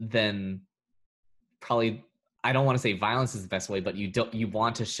 then probably, I don't want to say violence is the best way, but you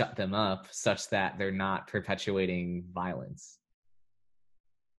want to shut them up such that they're not perpetuating violence.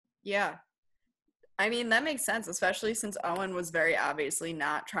 Yeah. I mean, that makes sense, especially since Owen was very obviously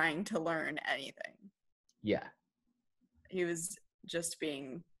not trying to learn anything. Yeah. He was just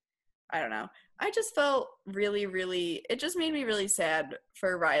being, I don't know. I just felt really, really, it just made me really sad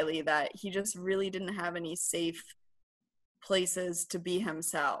for Riley that he just really didn't have any safe places to be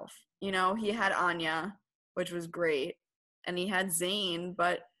himself. You know, he had Anya, which was great, and he had Zane,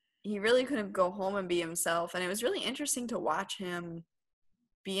 but he really couldn't go home and be himself. And it was really interesting to watch him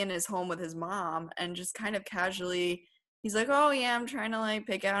be in his home with his mom and just kind of casually, he's like, oh yeah, I'm trying to like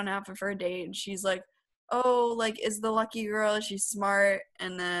pick out an outfit for a date. And she's like, oh, like, is the lucky girl, she's smart.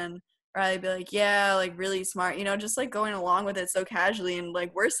 And then Riley be like, yeah, like really smart, you know, just like going along with it so casually. And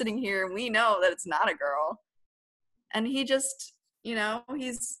like, we're sitting here and we know that it's not a girl. And he just, you know,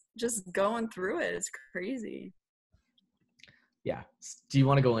 he's just going through it. It's crazy. Yeah. Do you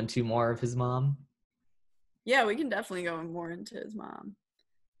want to go into more of his mom? Yeah, we can definitely go more into his mom.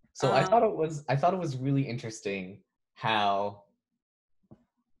 So I thought it was really interesting how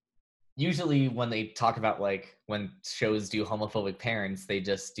usually when they talk about, like, when shows do homophobic parents, they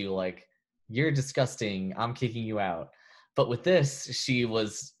just do like, you're disgusting, I'm kicking you out. But with this, she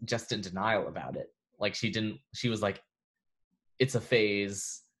was just in denial about it. Like, she was like, it's a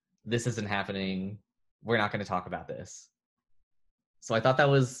phase, this isn't happening, we're not going to talk about this. So I thought that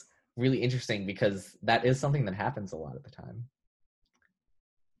was really interesting because that is something that happens a lot of the time.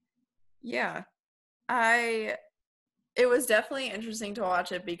 Yeah. It was definitely interesting to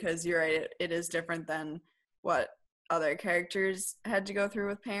watch it because you're right, it is different than what other characters had to go through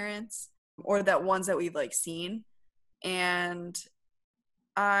with parents or that ones that we've like seen. And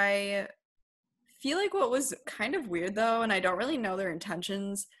I feel like what was kind of weird though, and I don't really know their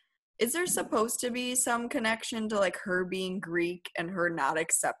intentions, is there supposed to be some connection to like her being Greek and her not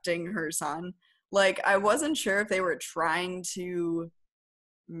accepting her son? Like, I wasn't sure if they were trying to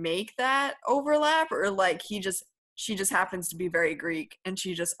make that overlap or like she just happens to be very Greek and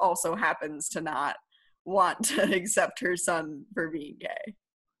she just also happens to not want to accept her son for being gay.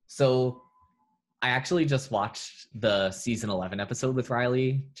 So I actually just watched the season 11 episode with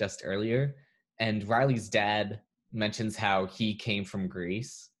Riley just earlier, and Riley's dad mentions how he came from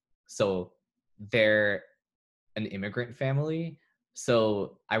Greece. So they're an immigrant family.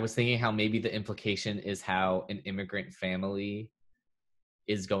 So I was thinking how maybe the implication is how an immigrant family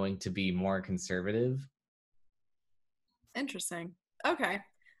is going to be more conservative. Interesting. Okay.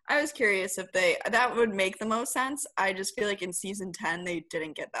 I was curious if that would make the most sense. I just feel like in season 10 they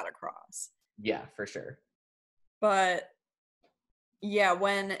didn't get that across. Yeah, for sure. But yeah,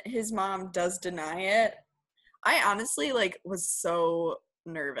 when his mom does deny it, I honestly like was so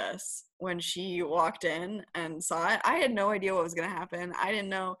nervous when she walked in and saw it. I had no idea what was going to happen. I didn't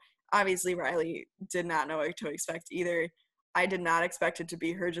know. Obviously, Riley did not know what to expect either. I did not expect it to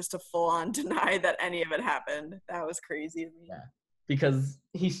be her just to full on deny that any of it happened. That was crazy to me. Yeah. Because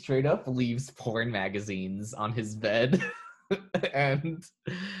he straight up leaves porn magazines on his bed. And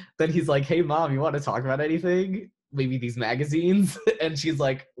then he's like, hey, Mom, you want to talk about anything? Maybe these magazines? And she's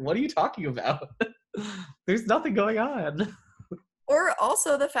like, what are you talking about? There's nothing going on. Or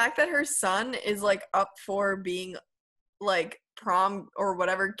also the fact that her son is like up for being like prom or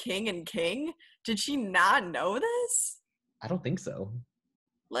whatever king and king. Did she not know this? I don't think so.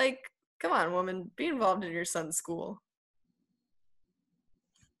 Like, come on, woman, be involved in your son's school.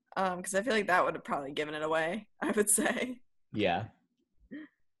 Because I feel like that would have probably given it away, I would say. Yeah.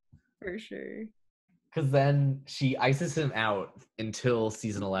 For sure. Because then she ices him out until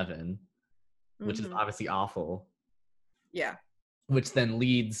season 11, which is Mm-hmm. obviously awful. Yeah. Which then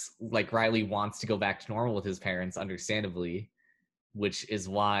leads, like, Riley wants to go back to normal with his parents, understandably, which is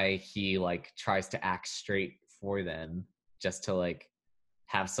why he, like, tries to act straight for them, just to, like,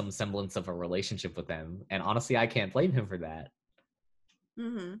 have some semblance of a relationship with them. And honestly, I can't blame him for that.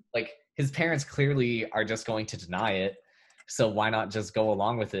 Mm-hmm. Like, his parents clearly are just going to deny it, so why not just go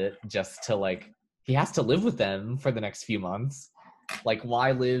along with it, just to, like, he has to live with them for the next few months. Like,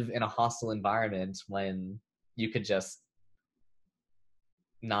 why live in a hostile environment when you could just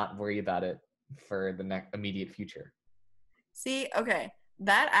not worry about it for the next immediate future? See, okay,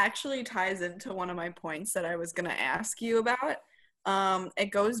 that actually ties into one of my points that I was gonna ask you about.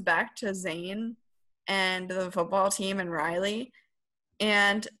 It goes back to Zane and the football team and Riley,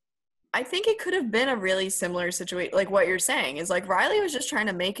 and I think it could have been a really similar situation. Like what you're saying is like Riley was just trying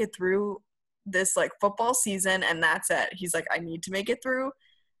to make it through this like football season, and that's it. He's like, I need to make it through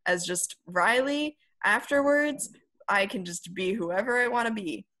as just Riley. Afterwards, I can just be whoever I want to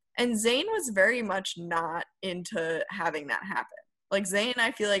be. And Zayn was very much not into having that happen. Like Zayn,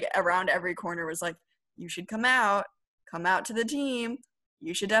 I feel like around every corner was like, you should come out to the team.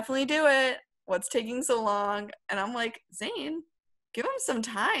 You should definitely do it. What's taking so long? And I'm like, Zayn, give him some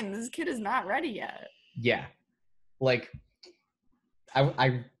time. This kid is not ready yet. Yeah. Like,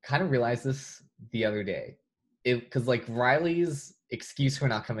 I kind of realized this the other day. Because, like, Riley's excuse for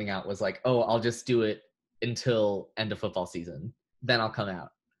not coming out was like, oh, I'll just do it until end of football season. Then I'll come out.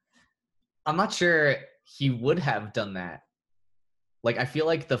 I'm not sure he would have done that. Like, I feel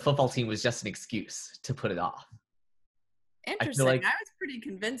like the football team was just an excuse to put it off. I feel Interesting. like I was pretty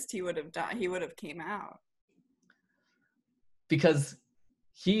convinced he would have done. He would have came out. because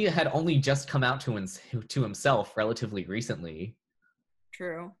he had only just come out to himself relatively recently.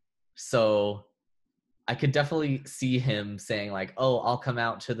 True. So I could definitely see him saying like, oh, I'll come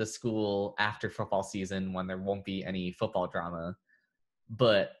out to the school after football season when there won't be any football drama.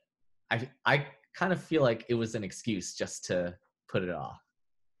 But I kind of feel like it was an excuse just to put it off.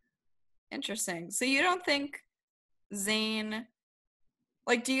 Interesting. So you don't think Zayn,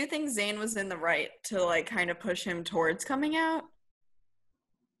 like, do you think Zayn was in the right to like kind of push him towards coming out?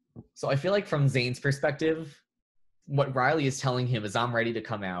 So I feel like from Zayn's perspective, what Riley is telling him is I'm ready to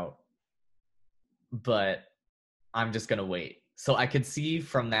come out, but I'm just going to wait. So I could see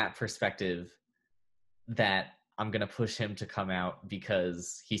from that perspective that I'm going to push him to come out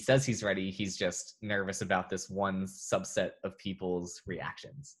because he says he's ready. He's just nervous about this one subset of people's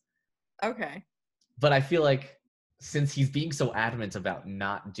reactions. Okay. But I feel like since he's being so adamant about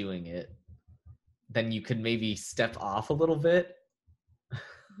not doing it, then you could maybe step off a little bit.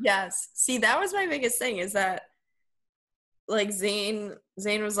 Yes. See, that was my biggest thing is that like Zayn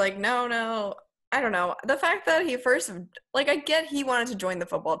was like, no. I don't know. The fact that he first, like, I get he wanted to join the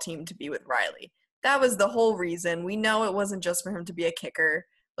football team to be with Riley. That was the whole reason. We know it wasn't just for him to be a kicker.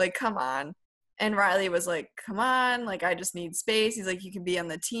 Like, come on. And Riley was like, come on. Like, I just need space. He's like, you can be on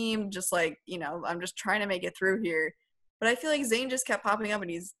the team. Just like, I'm just trying to make it through here. But I feel like Zayn just kept popping up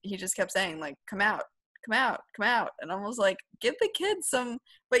and he just kept saying, like, come out, come out, come out. And I was like, give the kid some.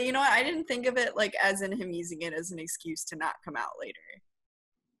 But you know what? I didn't think of it, like, as in him using it as an excuse to not come out later.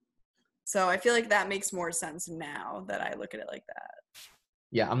 So I feel like that makes more sense now that I look at it like that.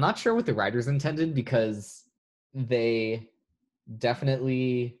 Yeah, I'm not sure what the writers intended because they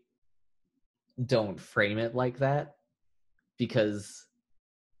definitely don't frame it like that. Because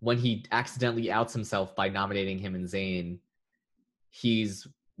when he accidentally outs himself by nominating him and Zayn, he's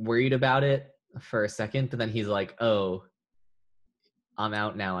worried about it for a second, but then he's like, oh, I'm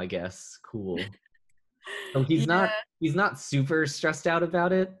out now, I guess. Cool. So Yeah. he's not super stressed out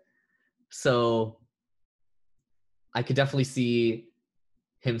about it. So I could definitely see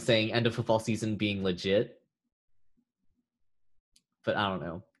him saying end of football season being legit. But I don't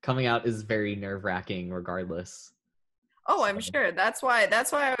know. Coming out is very nerve-wracking regardless. Oh, I'm So, sure. That's why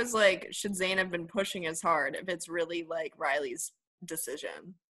I was like, should Zayn have been pushing as hard if it's really like Riley's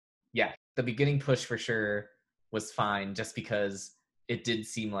decision? yeah, the beginning push for sure was fine just because it did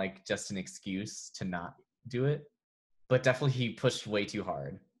seem like just an excuse to not do it. But definitely he pushed way too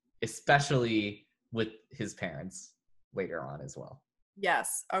hard, especially with his parents later on as well.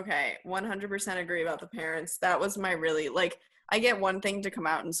 Yes. Okay. 100% agree about the parents. That was my really like I get one thing to come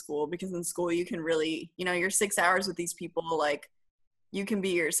out in school because in school you can really, you're 6 hours with these people like you can be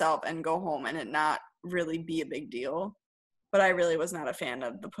yourself and go home and it not really be a big deal. But I really was not a fan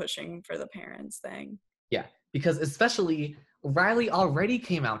of the pushing for the parents thing. Yeah, because especially Riley already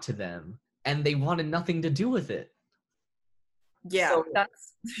came out to them and they wanted nothing to do with it. Yeah, So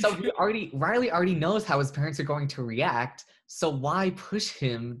that's so Riley already knows how his parents are going to react, so why push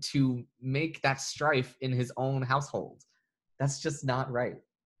him to make that strife in his own household? That's just not right.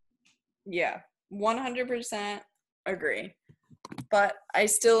 yeah, 100% agree. But I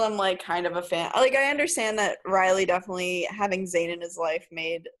still am like kind of a fan. Like I understand that Riley definitely having Zayn in his life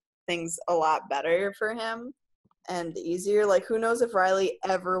made things a lot better for him and easier. Like who knows if Riley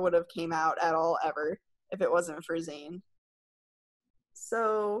ever would have came out at all ever if it wasn't for Zayn.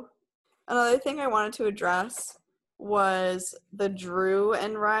 So another thing I wanted to address was the Drew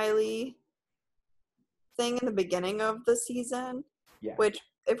and Riley thing in the beginning of the season, Yeah. which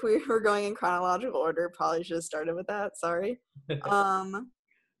if we were going in chronological order, probably should have started with that. Sorry. Um,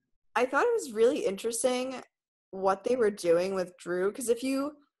 I thought it was really interesting what they were doing with Drew because if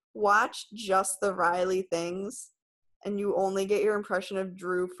you watch just the Riley things and you only get your impression of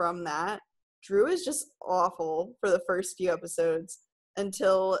Drew from that, Drew is just awful for the first few episodes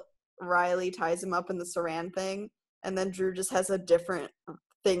until Riley ties him up in the Saran thing, and then Drew just has a different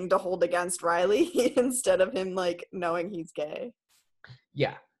thing to hold against Riley instead of him like knowing he's gay.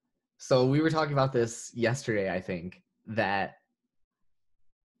 Yeah. So we were talking about this yesterday, I think, that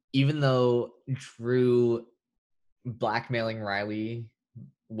even though Drew blackmailing Riley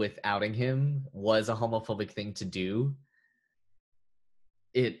with outing him was a homophobic thing to do,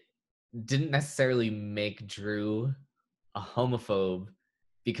 it didn't necessarily make Drew a homophobe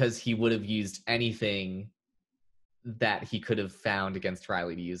because he would have used anything that he could have found against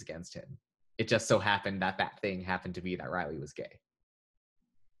Riley to use against him. It just so happened that that thing happened to be that Riley was gay.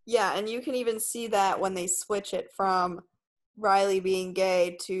 Yeah, and you can even see that when they switch it from Riley being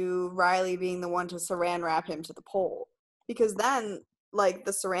gay to Riley being the one to saran wrap him to the pole. Because then, like,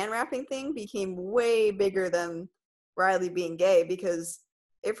 the saran wrapping thing became way bigger than Riley being gay. Because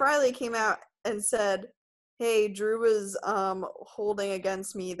if Riley came out and said, hey, Drew was holding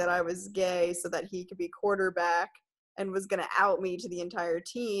against me that I was gay so that he could be quarterback and was going to out me to the entire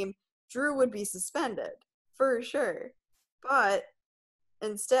team, Drew would be suspended for sure. But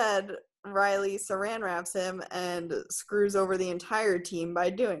instead, Riley saran wraps him and screws over the entire team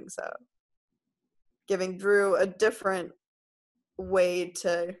by doing so, giving Drew a different way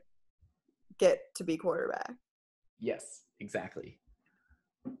to get to be quarterback. Yes, exactly.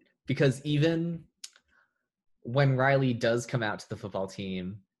 Because even when Riley does come out to the football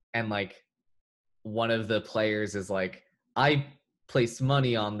team and like one of the players is like, I placed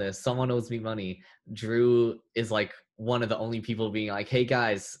money on this, someone owes me money, Drew is like one of the only people being like, hey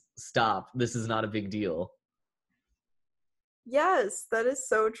guys, stop, this is not a big deal. Yes, that is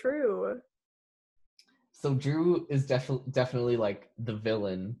so true. So Drew is definitely like the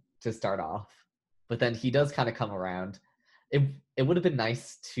villain to start off, but then he does kind of come around. It would have been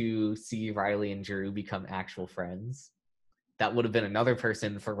nice to see Riley and Drew become actual friends. That would have been another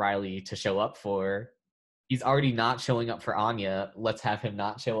person for Riley to show up for. He's already not showing up for Anya. Let's have him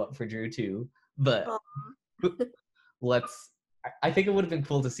not show up for Drew too. But let's. I think it would have been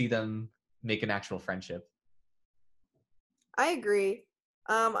cool to see them make an actual friendship. I agree.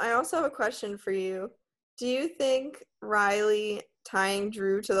 I also have a question for you. Do you think Riley tying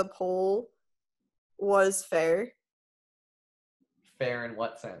Drew to the pole was fair? Fair in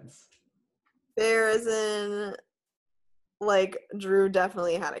what sense? Fair as in, like, Drew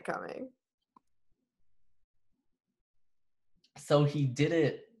definitely had it coming. So he did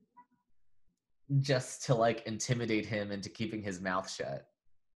it just to like intimidate him into keeping his mouth shut,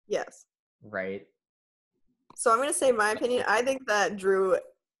 Yes. right? So I'm going to say my opinion. I think that Drew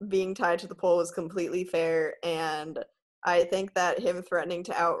being tied to the pole was completely fair, and I think that him threatening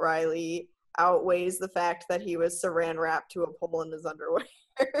to out Riley outweighs the fact that he was saran wrapped to a pole in his underwear.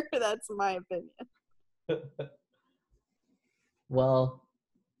 That's my opinion. Well,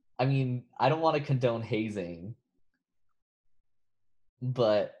 I mean, I don't want to condone hazing,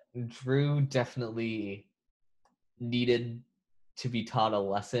 but Drew definitely needed to be taught a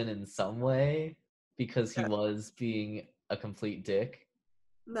lesson in some way because he Yeah. was being a complete dick.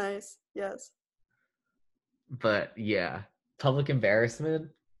 Nice. Yes. But yeah, public embarrassment,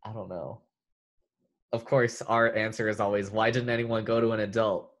 I don't know. Of course, our answer is always, why didn't anyone go to an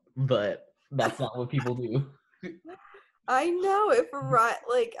adult? But that's not what people do. I know if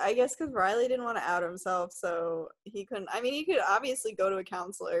I guess because Riley didn't want to out himself, so he couldn't. I mean, he could obviously go to a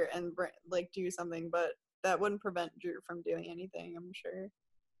counselor and do something, but that wouldn't prevent Drew from doing anything, I'm sure.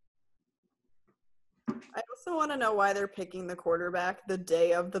 I also want to know why they're picking the quarterback the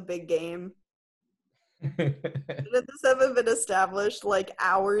day of the big game. Did this haven't been established like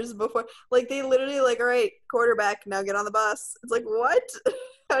hours before? Like they literally all right, quarterback, now get on the bus. It's like what?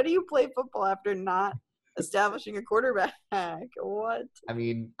 How do you play football after not establishing a quarterback? What? I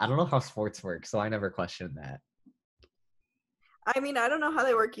mean, I don't know how sports work, so I never questioned that. I mean, I don't know how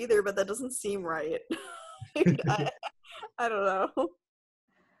they work either, but that doesn't seem right. I don't know.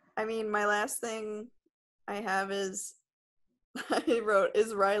 I mean, my last thing I have is I wrote,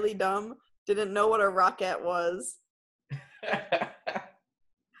 is Riley dumb? Didn't know what a rocket was.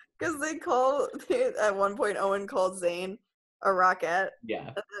 Because at one point, Owen called Zane a rocket. Yeah.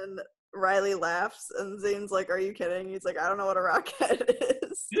 And then Riley laughs, and Zane's like, are you kidding? He's like, I don't know what a rocket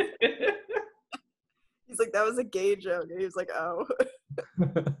is. He's like, that was a gay joke. And he was like, oh.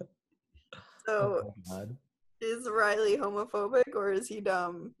 So, oh my God. Is Riley homophobic or is he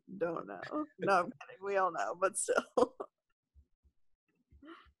dumb? Don't know. No, I'm kidding. We all know, but still. All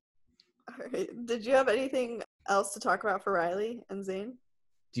right. Did you have anything else to talk about for Riley and Zane?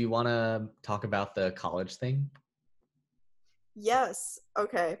 Do you want to talk about the college thing? Yes.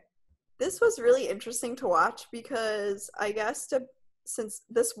 Okay. This was really interesting to watch because I guess since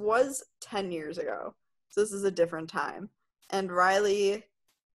this was 10 years ago, so this is a different time. And Riley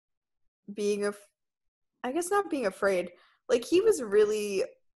I guess not being afraid, like he was really,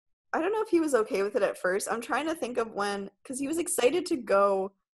 I don't know if he was okay with it at first. I'm trying to think of because he was excited to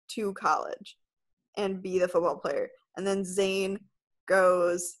go to college and be the football player. And then Zane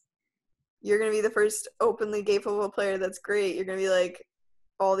goes, you're going to be the first openly gay football player. That's great. You're going to be like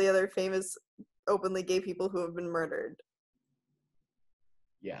all the other famous openly gay people who have been murdered.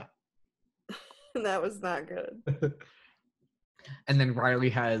 Yeah. And that was not good. And then Riley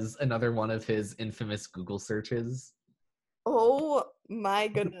has another one of his infamous Google searches. Oh my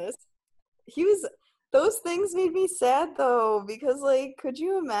goodness. Those things made me sad though, because like, could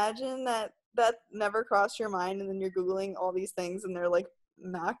you imagine that never crossed your mind and then you're Googling all these things and they're like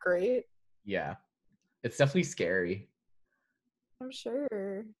not great? Yeah. It's definitely scary. I'm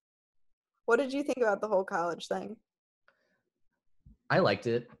sure. What did you think about the whole college thing? I liked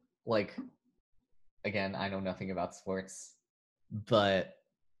it. Like, again, I know nothing about sports, but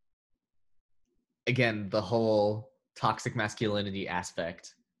again, the whole toxic masculinity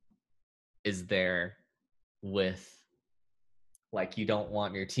aspect is there with, like, you don't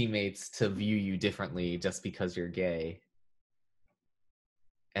want your teammates to view you differently just because you're gay.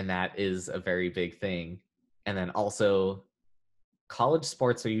 And that is a very big thing. And then also, college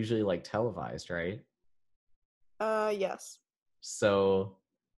sports are usually like televised, right? Yes. So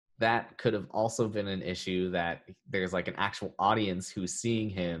that could have also been an issue, that there's like an actual audience who's seeing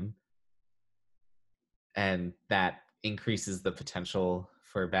him, and that increases the potential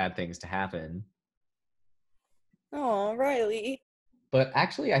for bad things to happen. Oh, Riley. But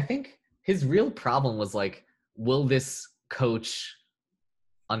actually, I think his real problem was like, will this coach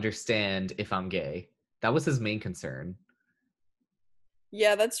understand if I'm gay? That was his main concern.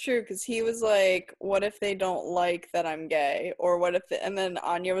 Yeah, that's true, because he was like, what if they don't like that I'm gay? Or what if, and then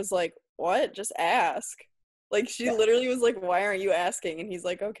Anya was like, what? Just ask. Like, she literally was like, why aren't you asking? And he's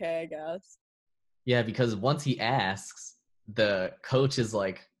like, okay, I guess. Yeah, because once he asks, the coach is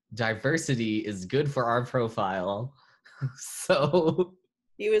like, diversity is good for our profile. So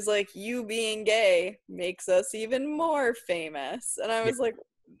He was like, you being gay makes us even more famous. And I was like,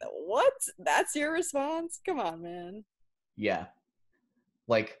 what? That's your response? Come on, man. yeah.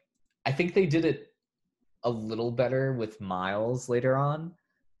 Like, I think they did it a little better with Miles later on.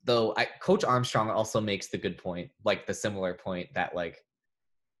 Though Coach Armstrong also makes the good point, like the similar point that like,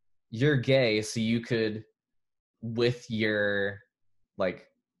 you're gay, so you could, with your like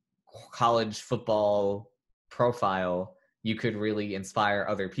college football profile, you could really inspire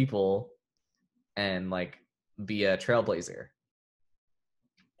other people and like be a trailblazer.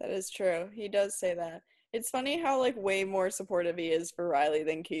 That is true. He does say that. It's funny how like way more supportive he is for Riley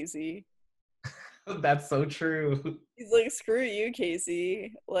than Casey. That's so true. He's like, screw you,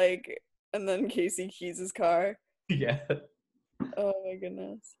 Casey. Like, and then Casey keys his car. Yeah. Oh my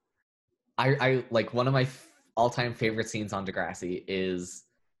goodness. I like, one of my all-time favorite scenes on Degrassi is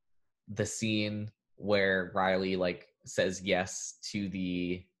the scene where Riley like says yes to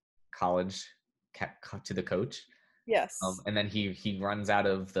the college to the coach. Yes. And then he runs out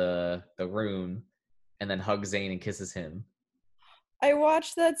of the room and then hugs Zayn and kisses him. I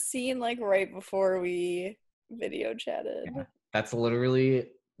watched that scene like right before we video chatted. Yeah, that's literally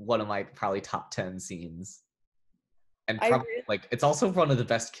one of my probably top 10 scenes. And I probably like it's also one of the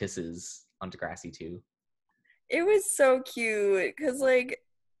best kisses on Degrassi too. It was so cute because like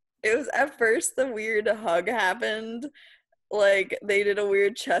it was at first the weird hug happened. Like they did a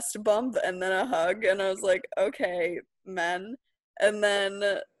weird chest bump and then a hug, and I was like, okay, men. And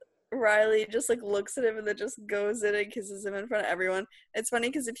then Riley just like looks at him and then just goes in and kisses him in front of everyone. It's funny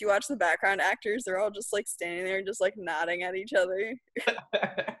because if you watch the background actors, they're all just like standing there and just like nodding at each other.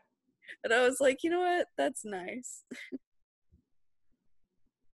 And I was like, you know what? That's nice.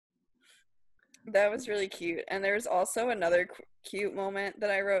 That was really cute. And there's also another cute moment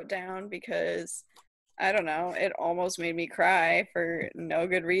that I wrote down because I don't know, it almost made me cry for no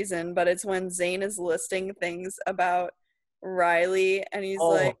good reason, but it's when Zayn is listing things about Riley and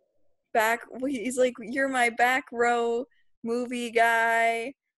Oh, he's like, you're my back row movie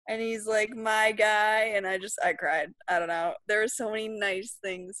guy, and he's like my guy, and I cried. I don't know. There were so many nice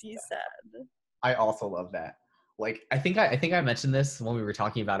things he said. I also love that. Like I think I mentioned this when we were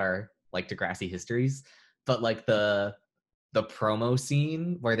talking about our like Degrassi histories, but like the promo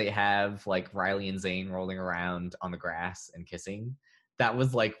scene where they have like Riley and Zayn rolling around on the grass and kissing, that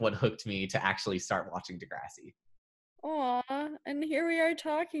was like what hooked me to actually start watching Degrassi. Aw, and here we are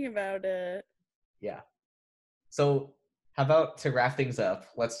talking about it. Yeah. So how about to wrap things up,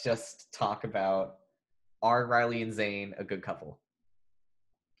 let's just talk about, are Riley and Zayn a good couple?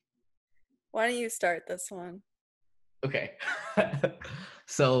 Why don't you start this one? Okay.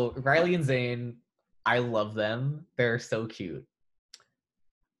 So Riley and Zayn, I love them. They're so cute.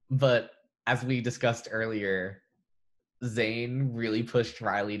 But as we discussed earlier, Zayn really pushed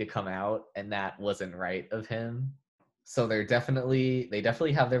Riley to come out, and that wasn't right of him. So they definitely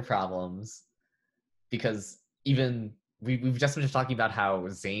have their problems, because even we've just been talking about how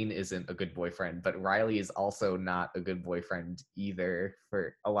Zayn isn't a good boyfriend, but Riley is also not a good boyfriend either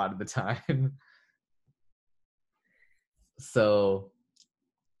for a lot of the time. So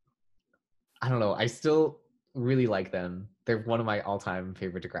I don't know. I still really like them. They're one of my all-time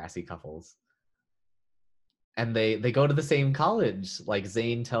favorite Degrassi couples. And they go to the same college. Like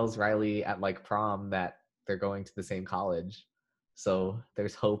Zayn tells Riley at like prom that they're going to the same college. So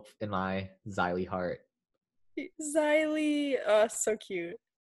there's hope in my Ziley heart. Ziley, oh, so cute.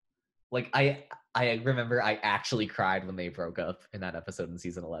 Like I remember I actually cried when they broke up in that episode in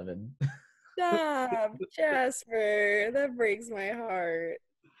season 11. Stop, Jasper. That breaks my heart.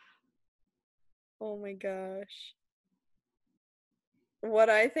 Oh my gosh. What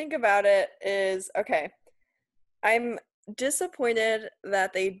I think about it is okay, I'm disappointed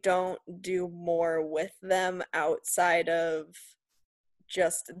that they don't do more with them outside of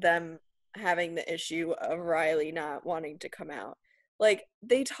just them having the issue of Riley not wanting to come out. Like,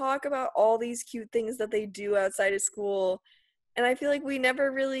 they talk about all these cute things that they do outside of school, and I feel like we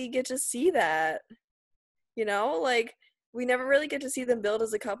never really get to see that. You know? Like, we never really get to see them build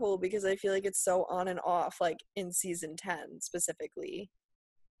as a couple because I feel like it's so on and off, like in season 10 specifically.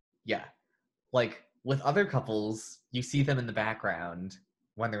 Yeah. Like with other couples, you see them in the background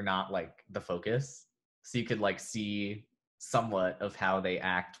when they're not like the focus. So you could like see somewhat of how they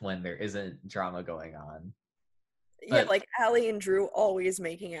act when there isn't drama going on. Yeah, But like Allie and Drew always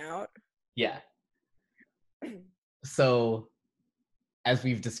making out. yeah. So as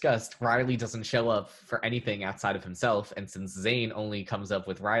we've discussed, Riley doesn't show up for anything outside of himself. And since Zayn only comes up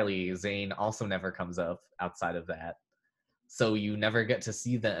with Riley, Zayn also never comes up outside of that. So you never get to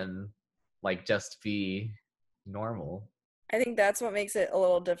see them like just be normal. I think that's what makes it a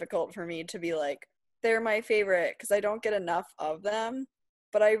little difficult for me to be like, they're my favorite because I don't get enough of them.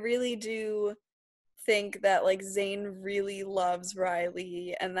 But I really do think that like Zayn really loves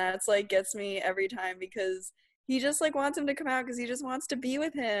Riley, and that's like gets me every time because he just like wants him to come out because he just wants to be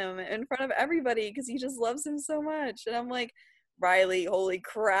with him in front of everybody because he just loves him so much. And I'm like, Riley, holy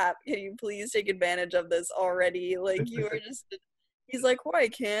crap, can you please take advantage of this already? Like you are just he's like, why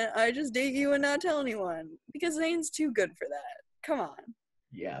can't I just date you and not tell anyone? Because Zayn's too good for that. Come on.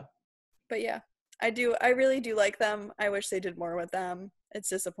 Yeah. But yeah, I really do like them. I wish they did more with them. It's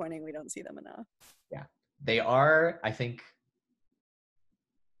disappointing we don't see them enough. Yeah. They are, I think,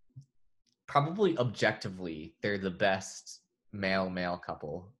 probably objectively, they're the best male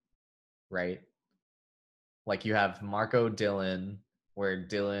couple, right? Like you have Marco Dylan, where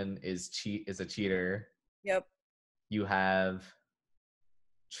Dylan is a cheater. Yep. You have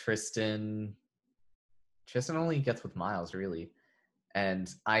Tristan Tristan only gets with Miles, really.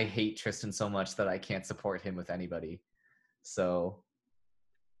 And I hate Tristan so much that I can't support him with anybody. So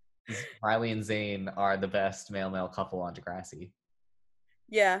Riley and Zane are the best male-male couple on Degrassi.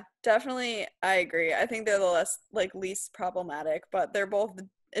 Yeah, definitely. I agree. I think they're the less like least problematic, but they're both.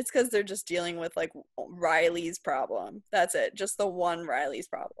 It's because they're just dealing with like Riley's problem. That's it. Just the one Riley's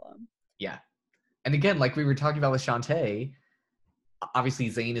problem. Yeah. And again, like we were talking about with Chantay, obviously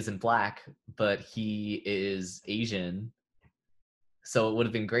Zane isn't black, but he is Asian. So it would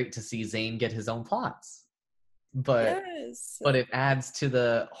have been great to see Zane get his own plots. But Yes. it adds to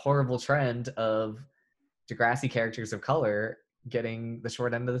the horrible trend of Degrassi characters of color getting the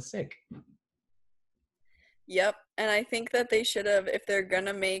short end of the stick. Yep. And I think that they should have, if they're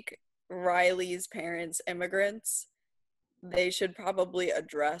gonna make Riley's parents immigrants, they should probably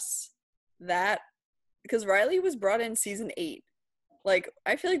address that because Riley was brought in season 8. Like,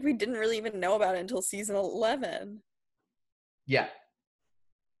 I feel like we didn't really even know about it until season 11. Yeah.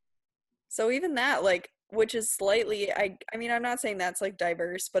 So even that, like, which is slightly, I mean, I'm not saying that's like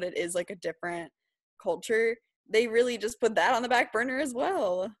diverse, but it is like a different culture. They really just put that on the back burner as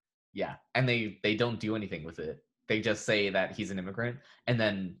well. Yeah. And they don't do anything with it. They just say that he's an immigrant. And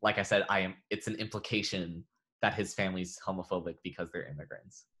then, like I said, it's an implication that his family's homophobic because they're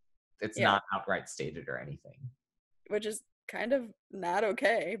immigrants. It's Yeah, not outright stated or anything. which is kind of not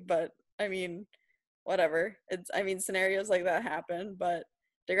okay, but I mean, whatever. I mean, scenarios like that happen, but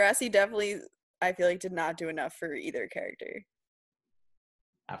Degrassi definitely, I feel like, did not do enough for either character.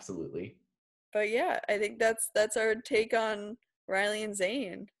 Absolutely. But yeah, I think that's our take on Riley and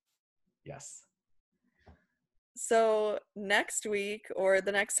Zane. Yes. So next week, or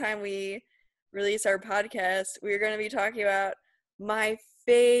the next time we release our podcast, we're going to be talking about my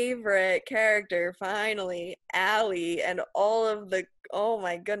favorite character, finally, Allie, and all of the, oh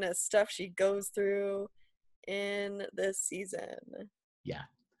my goodness, stuff she goes through in this season. Yeah.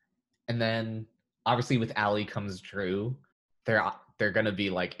 And then obviously with Allie comes Drew. They're gonna be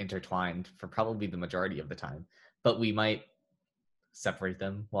like intertwined for probably the majority of the time. But we might separate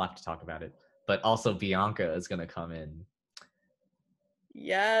them. We'll have to talk about it. But also Bianca is gonna come in.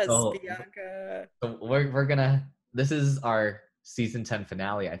 Yes, Oh, Bianca. so we're gonna. This is our season 10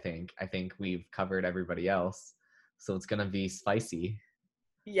 finale. I think. I think we've covered everybody else, so it's gonna be spicy.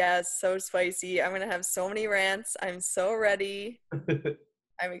 Yes, so spicy. I'm going to have so many rants. I'm so ready.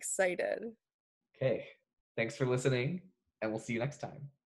 I'm excited. Okay. Thanks for listening, and we'll see you next time.